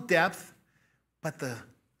 There's no depth, but the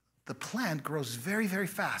the plant grows very, very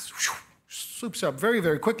fast, swoops up very,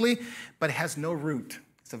 very quickly, but it has no root.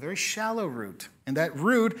 It's a very shallow root. And that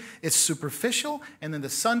root is superficial, and then the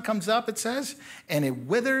sun comes up, it says, and it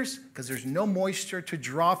withers because there's no moisture to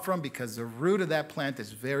draw from because the root of that plant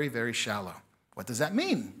is very, very shallow. What does that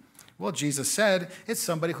mean? Well, Jesus said it's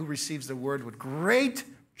somebody who receives the word with great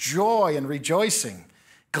joy and rejoicing,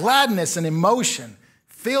 gladness and emotion,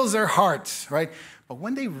 fills their hearts, right? But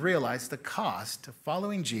when they realize the cost of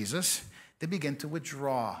following Jesus, they begin to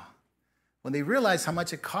withdraw. When they realize how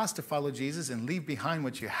much it costs to follow Jesus and leave behind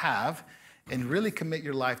what you have and really commit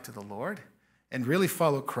your life to the Lord and really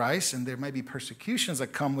follow Christ, and there might be persecutions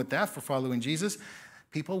that come with that for following Jesus,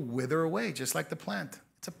 people wither away just like the plant.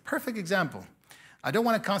 It's a perfect example. I don't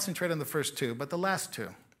want to concentrate on the first two, but the last two.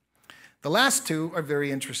 The last two are very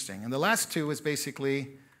interesting, and the last two is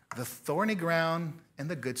basically the thorny ground and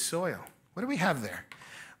the good soil. What do we have there?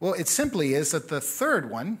 Well, it simply is that the third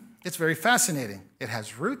one, it's very fascinating. It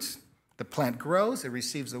has roots. The plant grows, it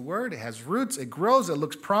receives the word, it has roots, it grows, it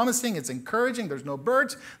looks promising, it's encouraging, there's no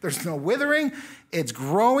birds, there's no withering, it's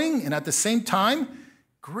growing, and at the same time,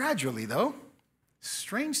 gradually though,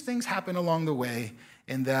 strange things happen along the way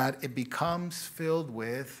in that it becomes filled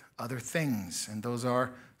with other things, and those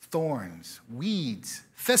are thorns, weeds,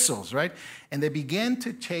 thistles, right? And they begin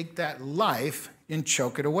to take that life and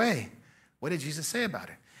choke it away. What did Jesus say about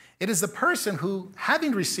it? It is the person who,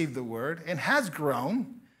 having received the word and has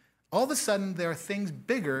grown, all of a sudden, there are things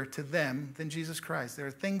bigger to them than Jesus Christ. There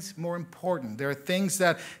are things more important. There are things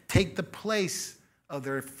that take the place of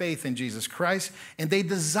their faith in Jesus Christ. And they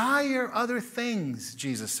desire other things,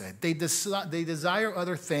 Jesus said. They desire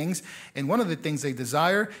other things. And one of the things they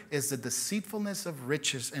desire is the deceitfulness of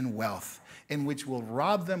riches and wealth, in which will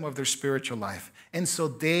rob them of their spiritual life. And so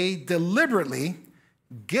they deliberately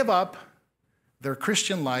give up their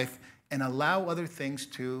Christian life and allow other things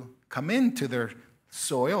to come into their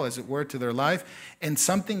soil, as it were, to their life, and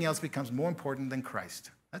something else becomes more important than Christ.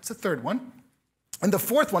 That's the third one. And the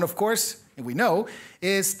fourth one, of course, and we know,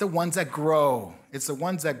 is the ones that grow. It's the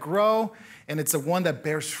ones that grow, and it's the one that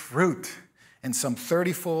bears fruit. And some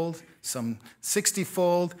 30-fold, some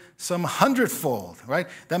 60-fold, some 100-fold, right?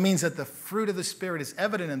 That means that the fruit of the Spirit is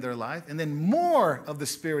evident in their life, and then more of the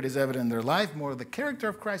Spirit is evident in their life, more of the character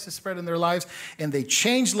of Christ is spread in their lives, and they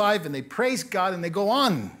change life, and they praise God, and they go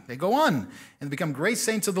on. They go on, and become great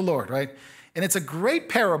saints of the Lord, right? And it's a great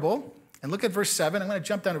parable. And look at verse 7. I'm going to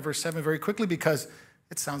jump down to verse 7 very quickly because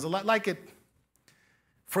it sounds a lot like it.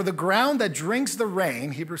 For the ground that drinks the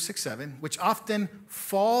rain, Hebrews 6:7, which often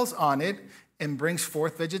falls on it and brings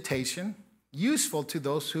forth vegetation, useful to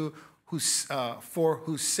those for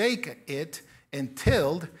whose sake it, and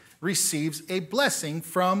tilled, receives a blessing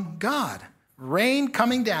from God. Rain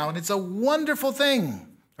coming down, it's a wonderful thing,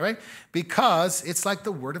 right? Because it's like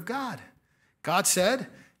the word of God. God said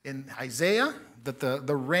in Isaiah that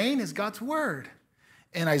the rain is God's word.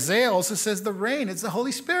 And Isaiah also says the rain is the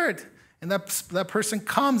Holy Spirit. And that person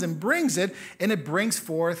comes and brings it, and it brings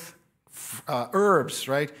forth herbs,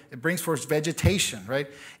 right? It brings forth vegetation, right?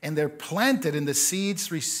 And they're planted, and the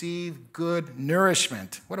seeds receive good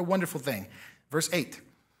nourishment. What a wonderful thing. Verse 8.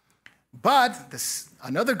 But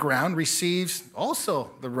another ground receives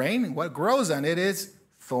also the rain, and what grows on it is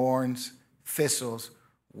thorns, thistles,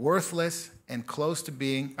 worthless, and close to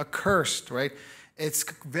being accursed, right? It's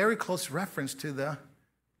very close reference to the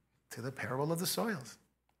parable of the soils.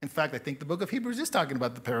 In fact, I think the book of Hebrews is talking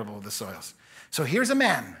about the parable of the soils. So here's a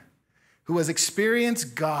man who has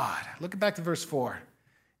experienced God. Look back to verse 4.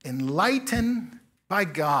 Enlightened by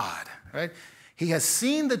God, right? He has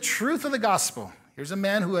seen the truth of the gospel. Here's a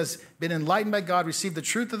man who has been enlightened by God, received the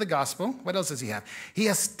truth of the gospel. What else does he have? He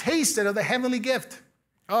has tasted of the heavenly gift.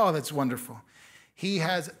 Oh, that's wonderful. He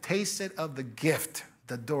has tasted of the gift,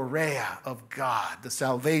 the dorea of God, the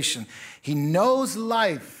salvation. He knows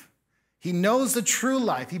life. He knows the true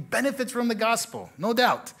life. He benefits from the gospel, no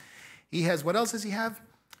doubt. He has, what else does he have?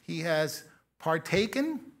 He has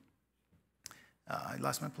partaken, I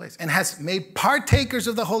lost my place, and has made partakers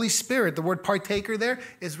of the Holy Spirit. The word partaker there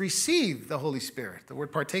is receive the Holy Spirit. The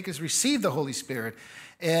word partaker is receive the Holy Spirit.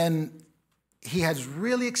 And he has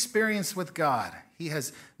really experienced with God. He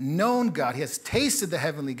has known God. He has tasted the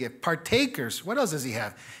heavenly gift. Partakers, what else does he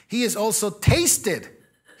have? He has also tasted.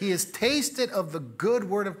 He has tasted of the good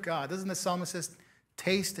word of God. Doesn't the psalmist say,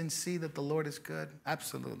 taste and see that the Lord is good?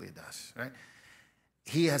 Absolutely it does, right?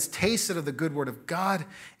 He has tasted of the good word of God.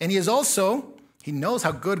 And he knows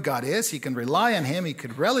how good God is. He can rely on him. He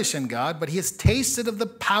could relish in God. But he has tasted of the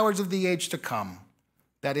powers of the age to come.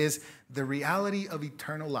 That is, the reality of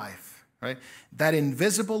eternal life, right? That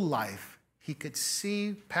invisible life He could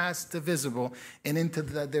see past the visible and into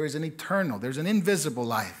there is an eternal, there's an invisible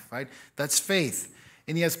life, right? That's faith.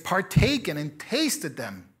 And he has partaken and tasted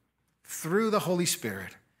them through the Holy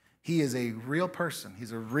Spirit. He is a real person.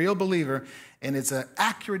 He's a real believer, and it's an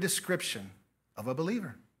accurate description of a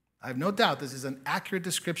believer. I have no doubt this is an accurate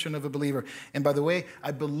description of a believer. And by the way,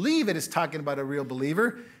 I believe it is talking about a real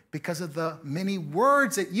believer because of the many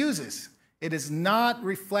words it uses. It is not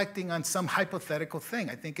reflecting on some hypothetical thing.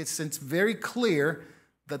 I think it's very clear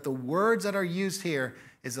that the words that are used here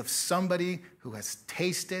is of somebody who has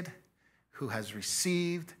tasted, who has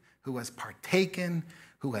received, who has partaken,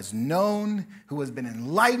 who has known, who has been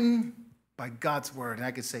enlightened by God's word. And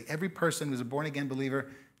I could say every person who's a born-again believer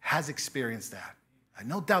has experienced that. I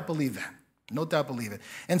no doubt believe that. No doubt believe it.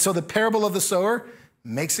 And so the parable of the sower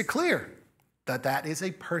makes it clear that that is a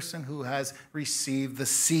person who has received the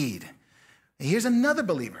seed. And here's another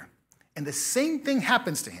believer, and the same thing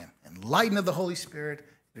happens to him. Enlightened of the Holy Spirit,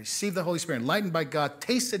 received the Holy Spirit, enlightened by God,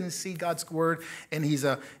 tasted and see God's word, and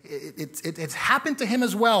it's happened to him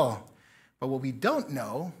as well. But what we don't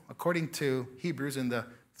know, according to Hebrews in the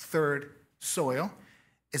third soil,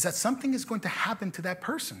 is that something is going to happen to that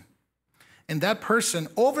person. And that person,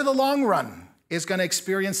 over the long run, is going to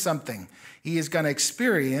experience something. He is going to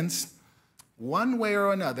experience, one way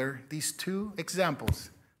or another, these two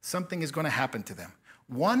examples. Something is going to happen to them.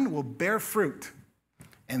 One will bear fruit,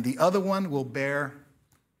 and the other one will bear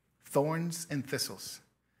thorns and thistles.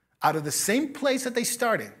 Out of the same place that they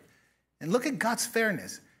started. And look at God's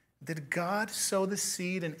fairness. Did God sow the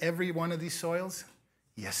seed in every one of these soils?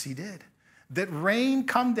 Yes, he did. Did rain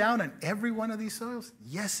come down on every one of these soils?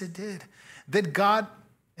 Yes, it did. Did God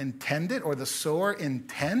intend it, or the sower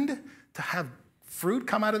intend to have fruit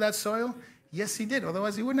come out of that soil? Yes, he did.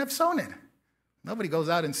 Otherwise, he wouldn't have sown it. Nobody goes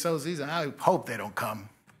out and sows these, and I hope they don't come.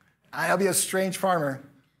 I'll be a strange farmer.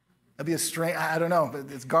 I'll be a strange, I don't know,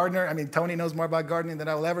 but it's gardener. I mean, Tony knows more about gardening than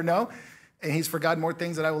I will ever know, and he's forgotten more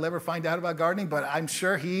things than I will ever find out about gardening, but I'm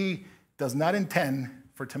sure he does not intend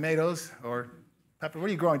for tomatoes or pepper. What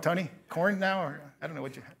are you growing, Tony? Corn now? Or I don't know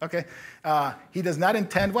what you, okay. He does not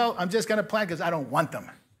intend, well, I'm just going to plant because I don't want them.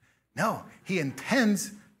 No, he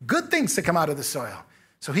intends good things to come out of the soil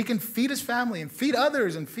so he can feed his family and feed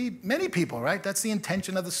others and feed many people, right? That's the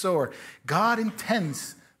intention of the sower. God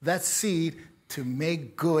intends that seed to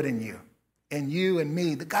make good in you and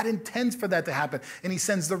me. God intends for that to happen. And he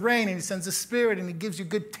sends the rain and he sends the Spirit and he gives you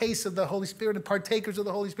good taste of the Holy Spirit and partakers of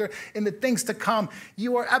the Holy Spirit and the things to come.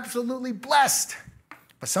 You are absolutely blessed.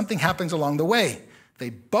 But something happens along the way.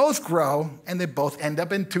 They both grow and they both end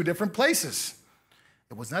up in two different places.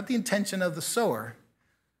 It was not the intention of the sower.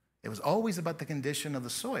 It was always about the condition of the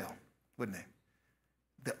soil, wouldn't it?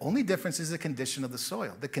 The only difference is the condition of the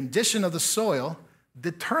soil. The condition of the soil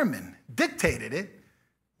dictated it,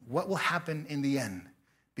 what will happen in the end,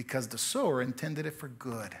 because the sower intended it for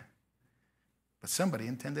good, but somebody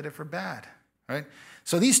intended it for bad, right?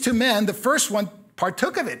 So these two men, the first one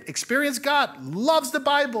partook of it, experienced God, loves the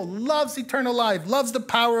Bible, loves eternal life, loves the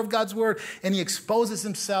power of God's word, and he exposes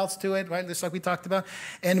himself to it, right? Just like we talked about.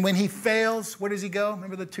 And when he fails, where does he go?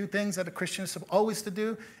 Remember the two things that a Christian is always to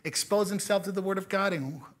do? Expose himself to the word of God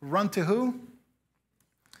and run to who?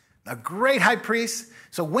 A great high priest.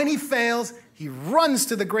 So when he fails, he runs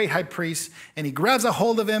to the great high priest and he grabs a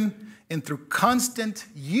hold of him, and through constant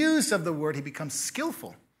use of the word, he becomes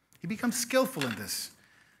skillful. He becomes skillful in this.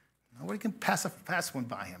 Nobody can pass a fast one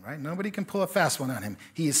by him, right? Nobody can pull a fast one on him.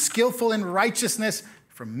 He is skillful in righteousness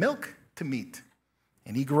from milk to meat.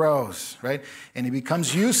 And he grows, right? And he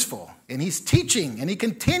becomes useful. And he's teaching, and he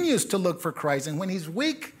continues to look for Christ. And when he's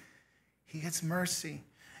weak, he gets mercy.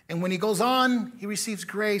 And when he goes on, he receives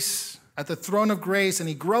grace at the throne of grace, and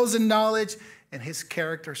he grows in knowledge, and his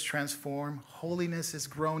character is transformed. Holiness is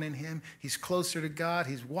grown in him. He's closer to God.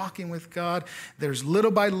 He's walking with God. There's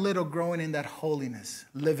little by little growing in that holiness,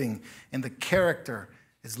 living, and the character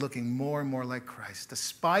is looking more and more like Christ.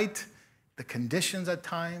 Despite the conditions at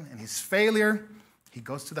time and his failure, he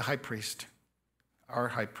goes to the high priest, our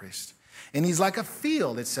high priest. And he's like a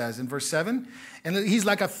field, it says in verse 7. And he's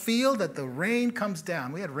like a field that the rain comes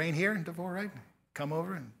down. We had rain here in Devore, right? Come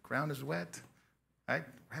over and ground is wet, right?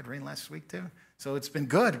 We had rain last week too. So it's been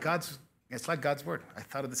good. It's like God's word. I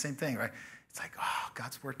thought of the same thing, right? It's like, oh,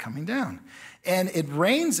 God's word coming down. And it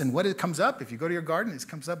rains, and what it comes up, if you go to your garden, it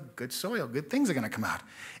comes up good soil. Good things are going to come out.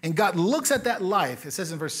 And God looks at that life. It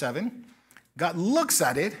says in verse 7, God looks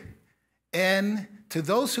at it, and to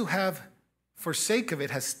those who have forsake of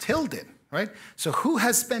it has tilled it, right? So who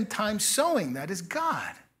has spent time sowing? That is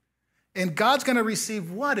God. And God's going to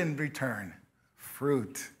receive what in return?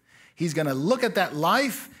 Fruit. He's going to look at that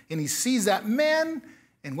life, and he sees that man,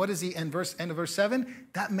 And what is he end of verse 7?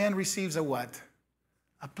 That man receives a what?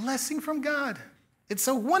 A blessing from God. It's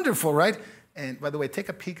so wonderful, right? And by the way, take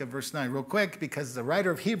a peek at verse 9 real quick, because the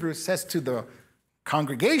writer of Hebrews says to the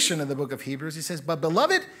congregation in the book of Hebrews, he says, but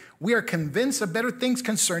beloved, we are convinced of better things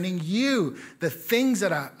concerning you, the things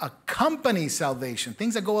that accompany salvation,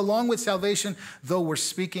 things that go along with salvation, though we're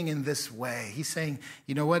speaking in this way. He's saying,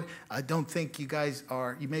 you know what? I don't think you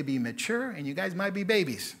may be mature and you guys might be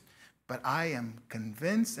babies, but I am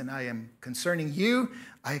convinced, and I am concerning you,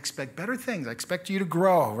 I expect better things. I expect you to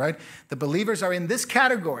grow, right? The believers are in this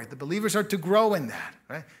category. The believers are to grow in that,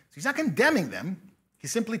 right? So he's not condemning them.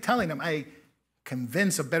 He's simply telling them,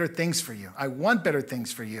 convinced of better things for you. I want better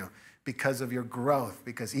things for you because of your growth.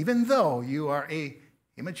 Because even though you are a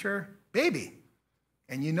immature baby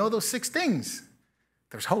and you know those 6 things,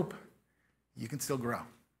 there's hope. You can still grow. All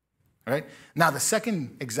right? Now, the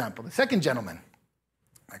second example, the second gentleman.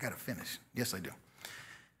 I got to finish. Yes, I do.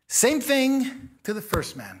 Same thing to the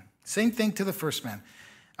first man. Same thing to the first man.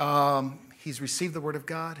 He's received the word of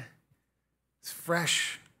God. It's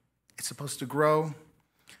fresh. It's supposed to grow.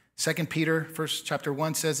 2 Peter, chapter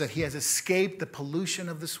 1 says that he has escaped the pollution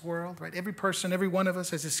of this world, right? Every person, every one of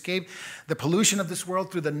us has escaped the pollution of this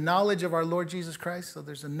world through the knowledge of our Lord Jesus Christ. So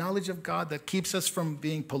there's a knowledge of God that keeps us from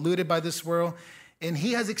being polluted by this world. And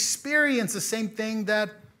he has experienced the same thing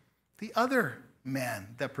that the other man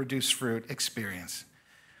that produced fruit experienced.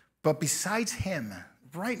 But besides him,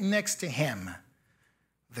 right next to him,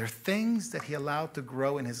 there are things that he allowed to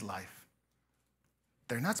grow in his life.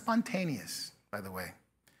 They're not spontaneous, by the way.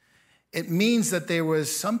 It means that there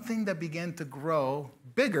was something that began to grow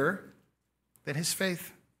bigger than his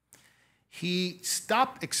faith. He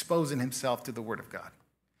stopped exposing himself to the word of God.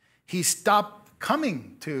 He stopped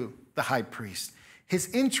coming to the high priest. His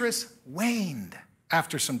interest waned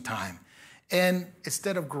after some time. And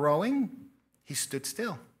instead of growing, he stood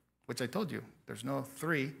still, which I told you, there's no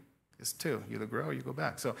 3, it's 2. You either grow or you go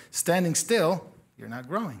back. So standing still, you're not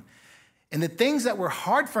growing. And the things that were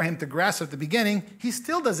hard for him to grasp at the beginning, he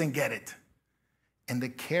still doesn't get it. And the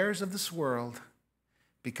cares of this world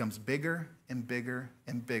becomes bigger and bigger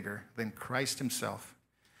and bigger than Christ himself.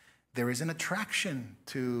 There is an attraction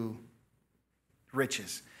to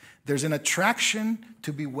riches. There's an attraction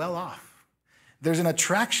to be well off. There's an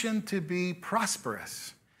attraction to be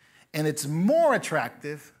prosperous. And it's more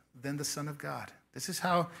attractive than the Son of God. This is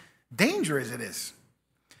how dangerous it is.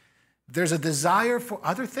 There's a desire for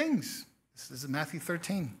other things. This is Matthew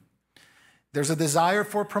 13. There's a desire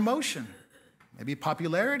for promotion, maybe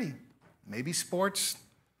popularity, maybe sports,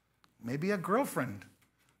 maybe a girlfriend.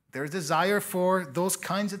 There's desire for those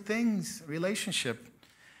kinds of things, relationship.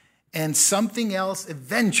 And something else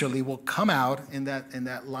eventually will come out in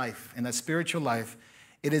that life, in that spiritual life.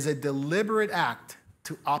 It is a deliberate act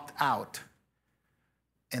to opt out,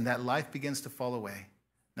 and that life begins to fall away.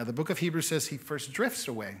 Now, the book of Hebrews says he first drifts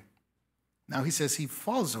away. Now he says he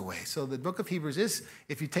falls away. So the book of Hebrews is,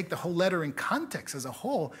 if you take the whole letter in context as a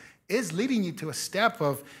whole, is leading you to a step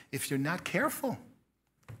of, if you're not careful,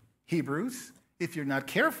 Hebrews, if you're not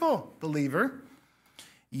careful, believer,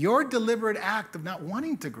 your deliberate act of not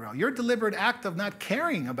wanting to grow, your deliberate act of not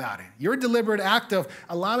caring about it, your deliberate act of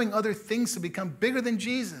allowing other things to become bigger than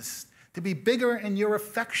Jesus, to be bigger in your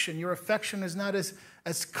affection. Your affection is not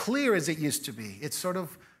as clear as it used to be. It's sort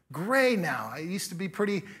of gray now. It used to be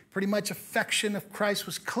pretty much affection of Christ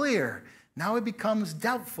was clear. Now it becomes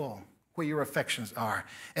doubtful where your affections are.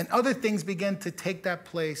 And other things begin to take that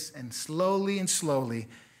place and slowly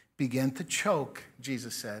begin to choke,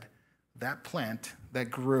 Jesus said, that plant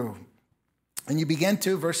that grew. And you begin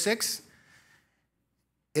to, verse 6,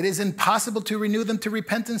 it is impossible to renew them to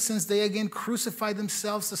repentance since they again crucify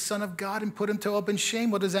themselves, the Son of God, and put him to open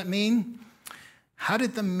shame. What does that mean? How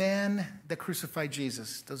did the man that crucified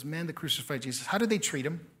Jesus, those men that crucified Jesus, how did they treat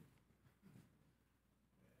him?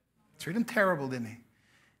 Treat him terrible, didn't they?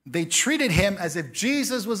 They treated him as if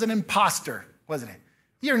Jesus was an imposter, wasn't it?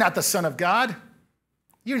 You're not the Son of God.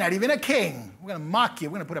 You're not even a king. We're going to mock you.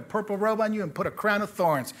 We're going to put a purple robe on you and put a crown of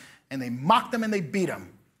thorns. And they mocked him and they beat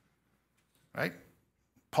him. Right?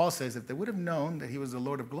 Paul says if they would have known that he was the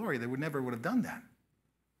Lord of glory, they never would have done that.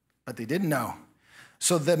 But they didn't know.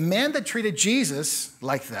 So the man that treated Jesus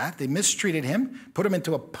like that, they mistreated him, put him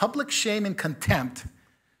into a public shame and contempt.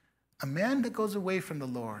 A man that goes away from the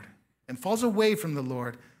Lord and falls away from the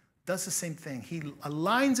Lord does the same thing. He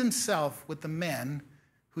aligns himself with the man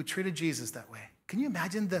who treated Jesus that way. Can you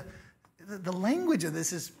imagine the language of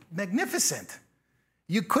this is magnificent.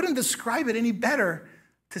 You couldn't describe it any better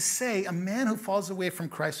to say a man who falls away from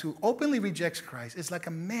Christ, who openly rejects Christ, is like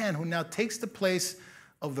a man who now takes the place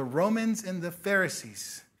of the Romans and the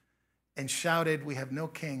Pharisees and shouted, "We have no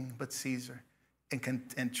king but Caesar,"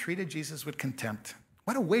 and treated Jesus with contempt.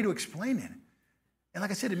 What a way to explain it. And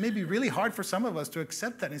like I said, it may be really hard for some of us to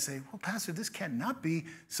accept that and say, well, Pastor, this cannot be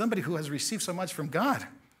somebody who has received so much from God.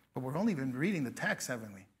 But we're only been reading the text,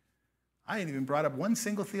 haven't we? I ain't even brought up one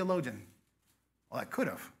single theologian. Well, I could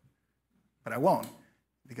have, but I won't,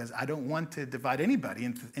 because I don't want to divide anybody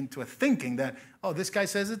into a thinking that, oh, this guy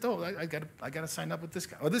says it, oh, I got to sign up with this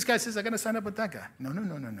guy. Or this guy says I got to sign up with that guy. No.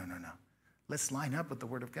 Let's line up with the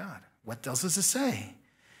Word of God. What else does it say?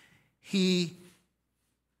 He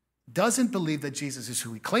doesn't believe that Jesus is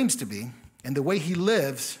who he claims to be, and the way he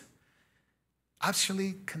lives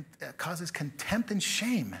actually causes contempt and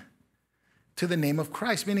shame to the name of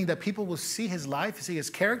Christ, meaning that people will see his life, see his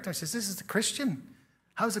character, and says, this is a Christian.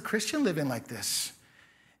 How is a Christian living like this?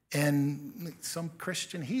 And some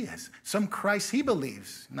Christian he is. Some Christ he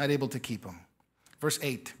believes, not able to keep him. Verse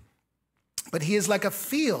 8, but he is like a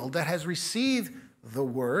field that has received the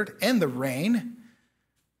word and the rain,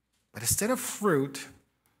 but instead of fruit,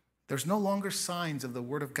 there's no longer signs of the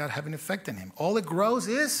word of God having effect in him. All it grows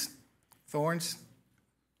is thorns,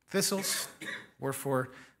 thistles,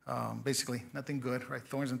 wherefore basically nothing good, right?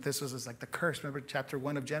 Thorns and thistles is like the curse. Remember chapter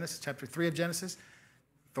 1 of Genesis, chapter 3 of Genesis?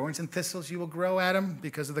 Thorns and thistles you will grow, Adam,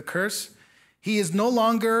 because of the curse. He is no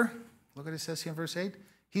longer, look what it says here in verse 8,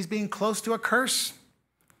 he's being close to a curse.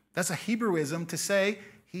 That's a Hebrewism to say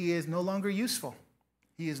he is no longer useful.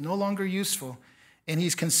 He is no longer useful, and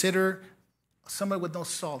he's considered somebody with no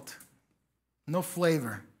salt, no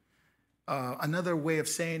flavor. Another way of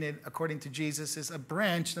saying it, according to Jesus, is a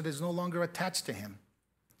branch that is no longer attached to him.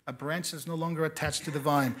 A branch that is no longer attached to the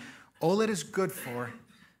vine. All it is good for,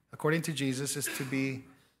 according to Jesus, is to be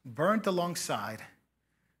burnt alongside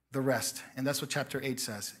the rest. And that's what chapter 8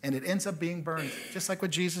 says. And it ends up being burned, just like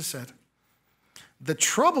what Jesus said. The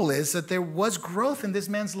trouble is that there was growth in this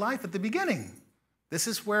man's life at the beginning. This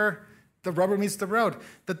is where the rubber meets the road.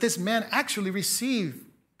 That this man actually received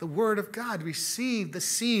the word of God, received the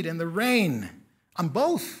seed and the rain on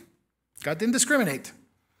both. God didn't discriminate.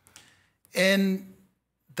 And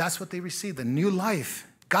that's what they received, the new life.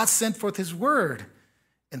 God sent forth his word.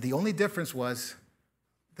 And the only difference was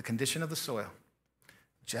the condition of the soil.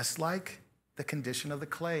 Just like the condition of the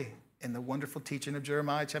clay in the wonderful teaching of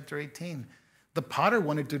Jeremiah chapter 18. The potter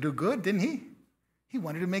wanted to do good, didn't he? He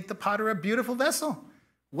wanted to make the potter a beautiful vessel.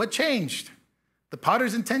 What changed? The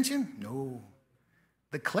potter's intention? No.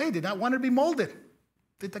 The clay did not want to be molded.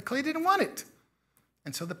 The clay didn't want it.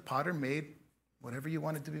 And so the potter made whatever you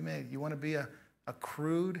wanted to be made. You want to be a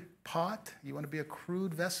crude pot? You want to be a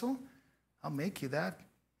crude vessel? I'll make you that.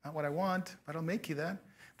 Not what I want, but I'll make you that.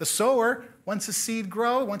 The sower wants to see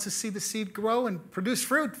the seed grow and produce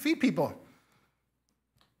fruit, feed people.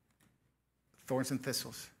 Thorns and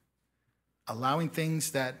thistles. Allowing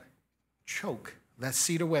things that choke that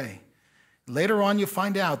seed away. Later on, you'll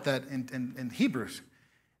find out that in Hebrews,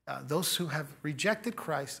 those who have rejected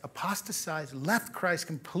Christ, apostatized, left Christ,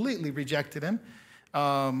 completely rejected him,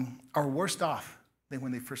 are worse off than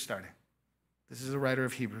when they first started. This is the writer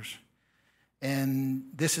of Hebrews. And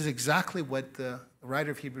this is exactly what the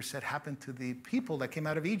writer of Hebrews said happened to the people that came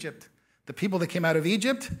out of Egypt. The people that came out of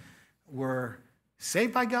Egypt were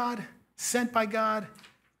saved by God, sent by God,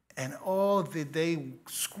 and oh, did they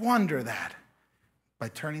squander that by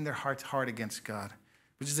turning their hearts hard against God,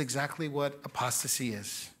 which is exactly what apostasy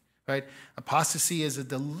is, right? Apostasy is a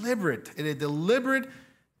deliberate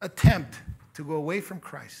attempt to go away from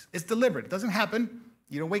Christ. It's deliberate. It doesn't happen.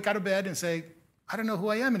 You don't wake out of bed and say, I don't know who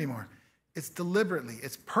I am anymore. It's deliberately.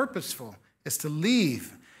 It's purposeful. It's to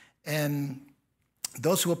leave. And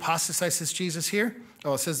those who apostatize, says Jesus here,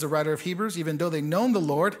 it says the writer of Hebrews, even though they've known the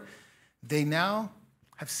Lord, they now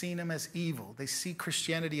have seen him as evil. They see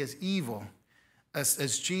Christianity as evil,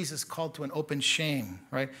 as Jesus called to an open shame,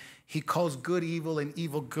 right? He calls good evil and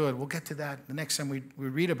evil good. We'll get to that the next time we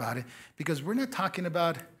read about it, because we're not talking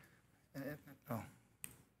about,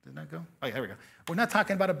 did that go? Oh, yeah, here we go. We're not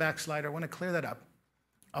talking about a backslider. I want to clear that up.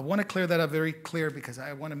 I want to clear that up very clear, because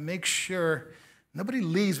I want to make sure nobody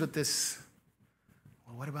leaves with this,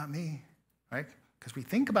 well, what about me, right? Because we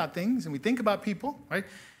think about things and we think about people, right?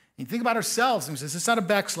 And you think about ourselves and says, it's not a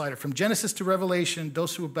backslider. From Genesis to Revelation,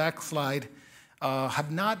 those who backslide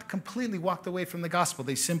have not completely walked away from the gospel.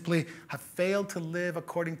 They simply have failed to live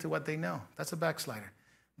according to what they know. That's a backslider.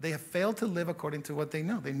 They have failed to live according to what they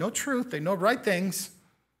know. They know truth. They know right things,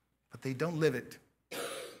 but they don't live it.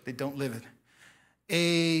 They don't live it.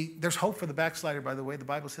 There's hope for the backslider, by the way. The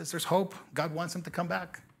Bible says there's hope. God wants them to come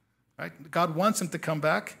back, right? God wants them to come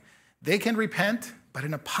back. They can repent, but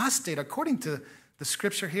an apostate, according to the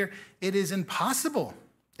scripture here, it is impossible,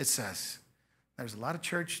 it says. There's a lot of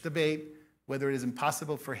church debate whether it is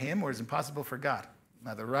impossible for him or it is impossible for God.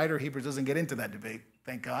 Now, the writer of Hebrews doesn't get into that debate,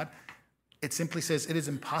 thank God. It simply says it is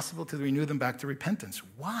impossible to renew them back to repentance.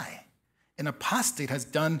 Why? An apostate has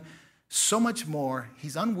done so much more.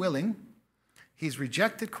 He's unwilling. He's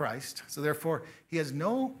rejected Christ. So therefore, he has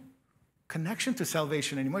no connection to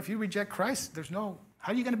salvation anymore. If you reject Christ, how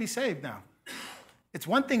are you going to be saved now? It's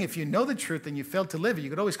one thing if you know the truth and you fail to live it, you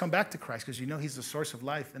could always come back to Christ because you know he's the source of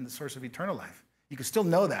life and the source of eternal life. You can still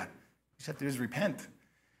know that. You just have to just repent.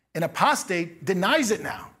 An apostate denies it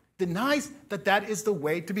now, denies that that is the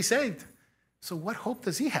way to be saved. So what hope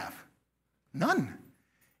does he have? None.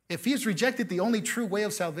 If he has rejected the only true way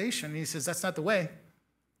of salvation and he says that's not the way,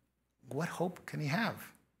 what hope can he have?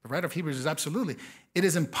 The writer of Hebrews is absolutely. It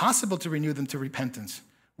is impossible to renew them to repentance.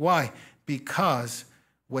 Why? Because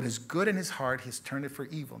what is good in his heart, he's turned it for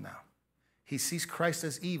evil now. He sees Christ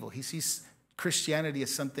as evil. He sees Christianity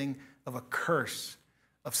as something of a curse,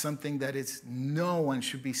 of something that is no one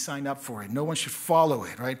should be signed up for it. No one should follow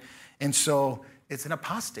it, right? And so it's an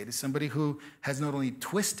apostate. It's somebody who has not only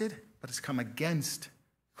twisted, but has come against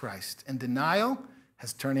Christ. And denial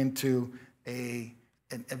has turned into a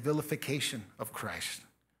vilification of Christ.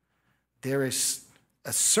 There is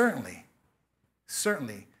certainly,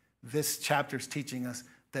 this chapter is teaching us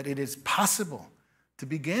that it is possible to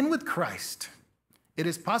begin with Christ. It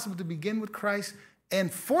is possible to begin with Christ and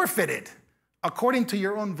forfeit it according to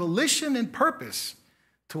your own volition and purpose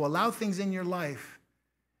to allow things in your life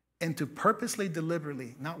and to purposely,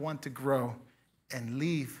 deliberately not want to grow and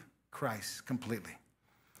leave Christ completely.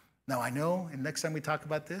 Now, I know, and next time we talk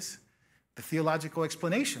about this, the theological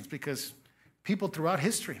explanations, because people throughout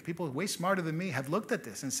history, people way smarter than me, have looked at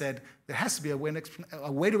this and said, there has to be a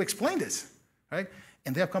way to explain this, right?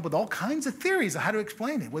 And they have come up with all kinds of theories of how to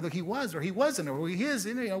explain it, whether he was or he wasn't, or he is,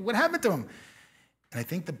 what happened to him? And I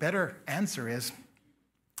think the better answer is,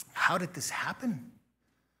 how did this happen?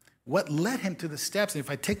 What led him to the steps? And if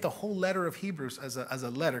I take the whole letter of Hebrews as a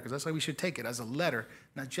letter, because that's why we should take it as a letter,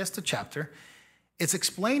 not just a chapter, it's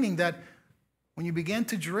explaining that when you begin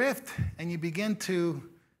to drift and you begin to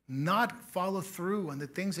not follow through on the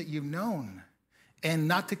things that you've known and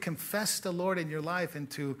not to confess the Lord in your life and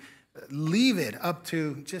to leave it up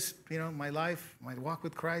to just, my life, my walk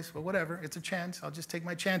with Christ, or whatever, it's a chance, I'll just take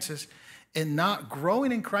my chances, and not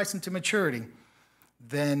growing in Christ into maturity,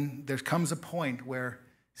 then there comes a point where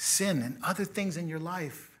sin and other things in your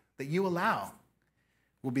life that you allow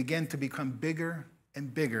will begin to become bigger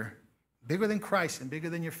and bigger than Christ and bigger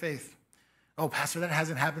than your faith. Oh, Pastor, that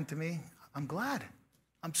hasn't happened to me. I'm glad.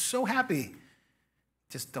 I'm so happy.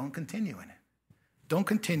 Just don't continue in it. Don't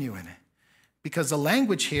continue in it. Because the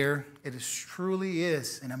language here, truly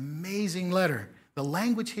is an amazing letter. The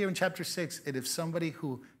language here in chapter 6, it is somebody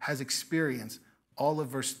who has experienced all of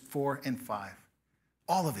verse 4 and 5.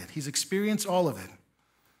 All of it. He's experienced all of it.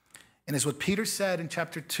 And it's what Peter said in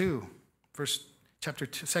chapter 2,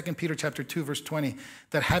 2 Peter chapter 2, verse 20,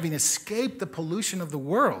 that having escaped the pollution of the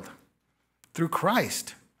world through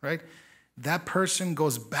Christ, right? That person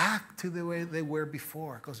goes back to the way they were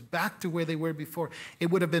before, goes back to where they were before. It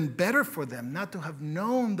would have been better for them not to have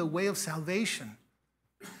known the way of salvation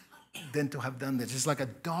than to have done this. It's like a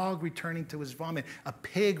dog returning to his vomit, a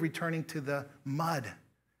pig returning to the mud.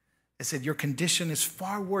 It said your condition is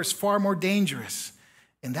far worse, far more dangerous.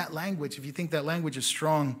 In that language, if you think that language is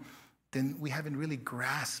strong, then we haven't really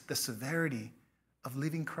grasped the severity of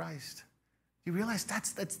leaving Christ. You realize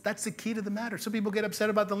that's the key to the matter. Some people get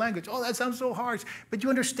upset about the language. Oh, that sounds so harsh. But you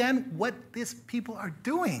understand what these people are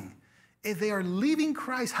doing. If they are leaving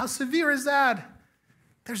Christ, how severe is that?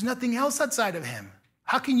 There's nothing else outside of him.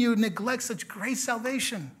 How can you neglect such great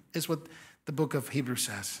salvation, is what the book of Hebrews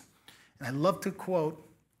says. And I love to quote,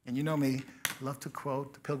 and you know me, I love to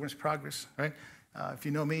quote the Pilgrim's Progress, right? If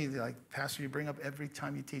you know me, like, Pastor, you bring up every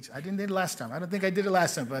time you teach. I didn't do it last time. I don't think I did it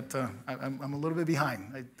last time, but I'm a little bit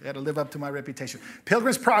behind. I got to live up to my reputation.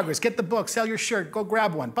 Pilgrim's Progress. Get the book. Sell your shirt. Go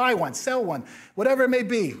grab one. Buy one. Sell one. Whatever it may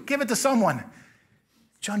be. Give it to someone.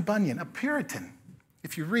 John Bunyan, a Puritan.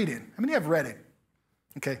 If you read it. How many have read it?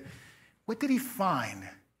 Okay. What did he find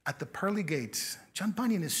at the pearly gates? John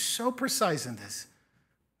Bunyan is so precise in this.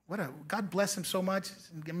 God bless him so much. He's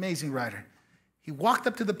an amazing writer. He walked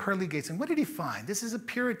up to the pearly gates, and what did he find? This is a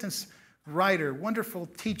Puritan writer, wonderful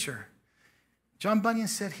teacher. John Bunyan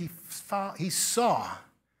said he saw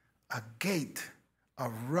a gate, a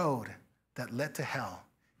road that led to hell,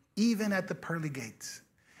 even at the pearly gates.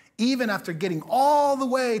 Even after getting all the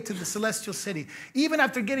way to the celestial city, even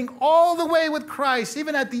after getting all the way with Christ,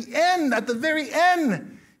 even at the end, at the very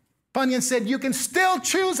end, Bunyan said, you can still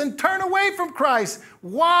choose and turn away from Christ.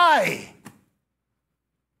 Why?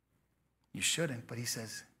 You shouldn't, but he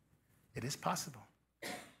says, it is possible.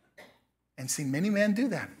 And see many men do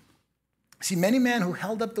that. See many men who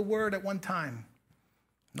held up the word at one time,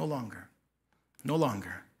 no longer. No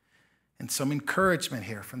longer. And some encouragement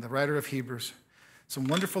here from the writer of Hebrews. Some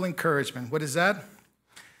wonderful encouragement. What is that?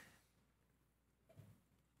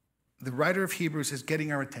 The writer of Hebrews is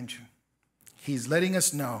getting our attention. He's letting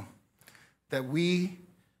us know that we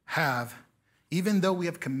have, even though we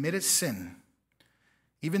have committed sin,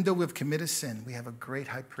 we have a great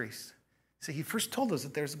high priest. See, he first told us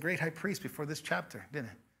that there's a great high priest before this chapter, didn't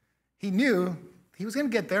he? He knew he was going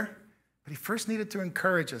to get there, but he first needed to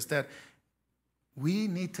encourage us that we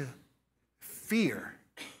need to fear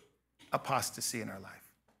apostasy in our life.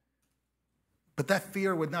 But that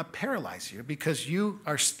fear would not paralyze you because you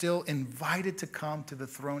are still invited to come to the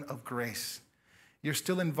throne of grace. You're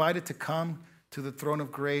still invited to come to the throne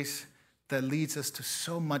of grace that leads us to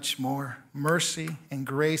so much more mercy and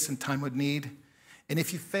grace in time of need. And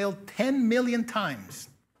if you failed 10 million times,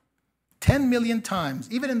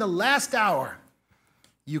 even in the last hour,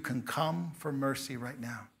 you can come for mercy right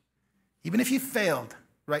now. Even if you failed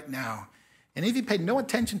right now. And if you paid no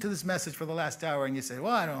attention to this message for the last hour and you say,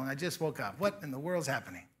 well, I just woke up. What in the world's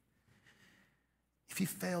happening? If you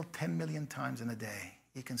failed 10 million times in a day,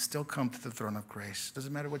 you can still come to the throne of grace.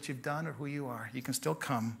 Doesn't matter what you've done or who you are. You can still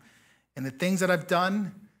come. And the things that I've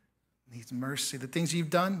done needs mercy. The things you've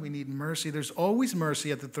done, we need mercy. There's always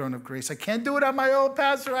mercy at the throne of grace. I can't do it on my own,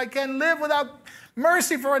 Pastor. I can't live without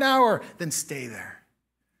mercy for an hour. Then stay there.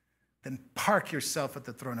 Then park yourself at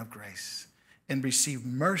the throne of grace and receive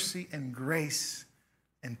mercy and grace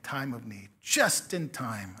in time of need, just in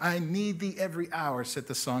time. I need thee every hour, said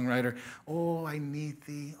the songwriter. Oh, I need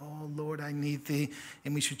thee. Oh, Lord, I need thee.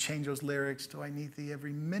 And we should change those lyrics to I need thee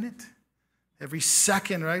every minute, every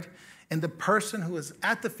second, right? And the person who is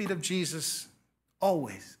at the feet of Jesus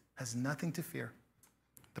always has nothing to fear.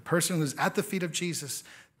 The person who is at the feet of Jesus,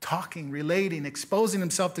 talking, relating, exposing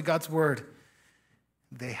himself to God's word,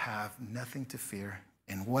 they have nothing to fear.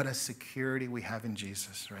 And what a security we have in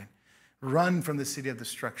Jesus, right? Run from the city of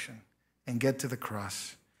destruction and get to the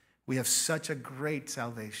cross. We have such a great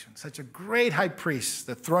salvation, such a great high priest,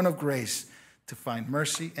 the throne of grace, to find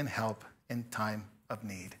mercy and help in time of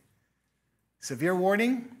need. Severe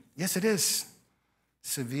warning? Yes, it is.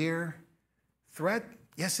 Severe threat?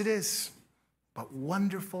 Yes, it is. But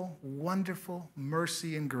wonderful, wonderful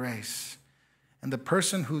mercy and grace. And the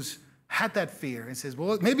person who's had that fear and says,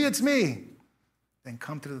 well, maybe it's me, then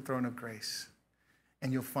come to the throne of grace.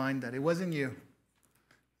 And you'll find that it wasn't you.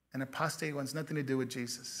 An apostate wants nothing to do with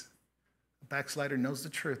Jesus. A backslider knows the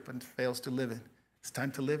truth but fails to live it. It's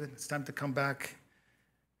time to live it. It's time to come back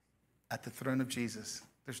at the throne of Jesus.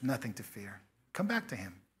 There's nothing to fear. Come back to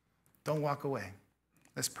him. Don't walk away.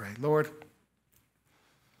 Let's pray. Lord,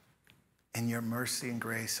 in your mercy and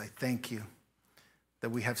grace, I thank you that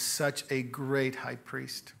we have such a great high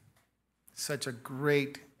priest, such a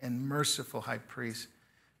great and merciful high priest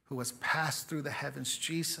who has passed through the heavens,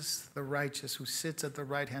 Jesus, the righteous, who sits at the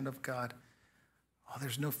right hand of God. Oh,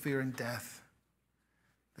 there's no fear in death.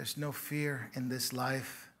 There's no fear in this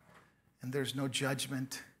life, and there's no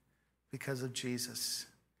judgment because of Jesus.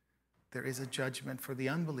 There is a judgment for the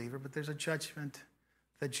unbeliever, but there's a judgment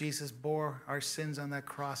that Jesus bore our sins on that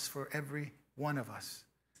cross for every one of us,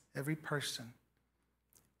 every person.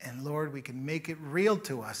 And Lord, we can make it real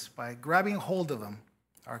to us by grabbing hold of him,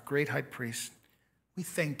 our great high priest. We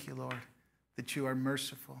thank you, Lord, that you are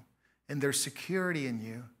merciful, and there's security in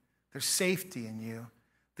you, there's safety in you,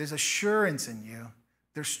 there's assurance in you,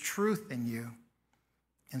 there's truth in you.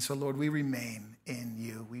 And so, Lord, we remain in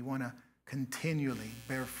you. We want to continually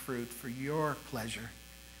bear fruit for your pleasure.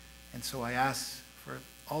 And so I ask for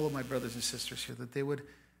all of my brothers and sisters here that they would,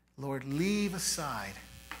 Lord, leave aside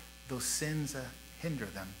those sins that hinder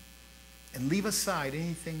them, and leave aside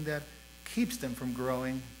anything that keeps them from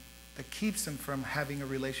growing, that keeps them from having a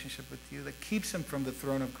relationship with you, that keeps them from the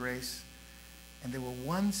throne of grace. And they will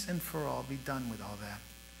once and for all be done with all that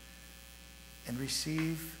and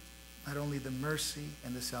receive not only the mercy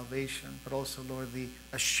and the salvation, but also, Lord, the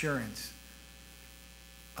assurance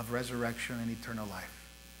of resurrection and eternal life.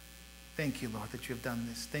 Thank you, Lord, that you have done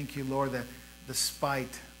this. Thank you, Lord, that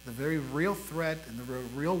despite the very real threat and the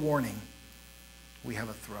real warning, we have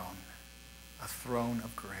a throne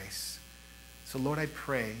of grace. So, Lord, I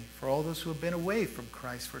pray for all those who have been away from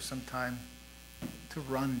Christ for some time to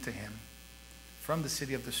run to him from the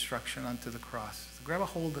city of destruction unto the cross, to grab a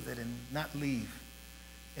hold of it and not leave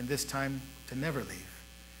in this time, to never leave.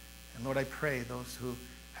 And Lord, I pray those who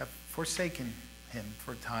have forsaken him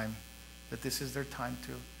for a time, that this is their time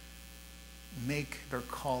to make their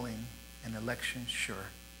calling and election sure.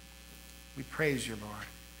 We praise you, Lord.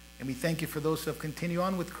 And we thank you for those who have continued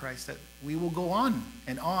on with Christ, that we will go on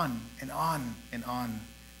and on and on and on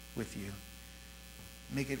with you.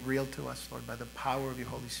 Make it real to us, Lord, by the power of your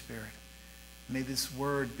Holy Spirit. May this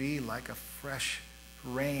word be like a fresh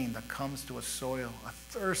rain that comes to a soil, a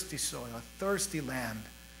thirsty land.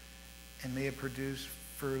 And may it produce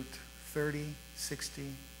fruit 30, 60,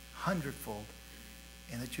 100-fold.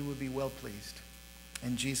 And that you would be well pleased.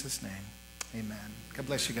 In Jesus' name, amen. God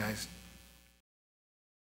bless you guys.